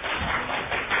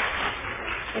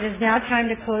 It is now time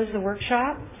to close the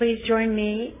workshop. Please join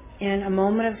me in a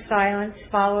moment of silence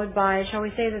followed by, shall we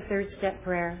say, the third step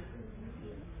prayer.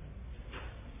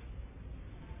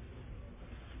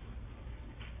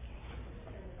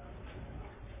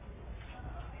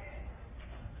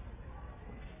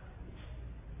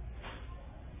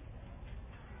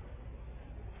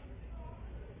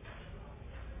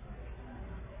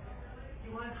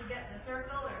 You want to get in a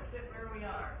circle or sit where we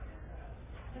are?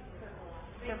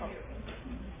 Circle. Thank you.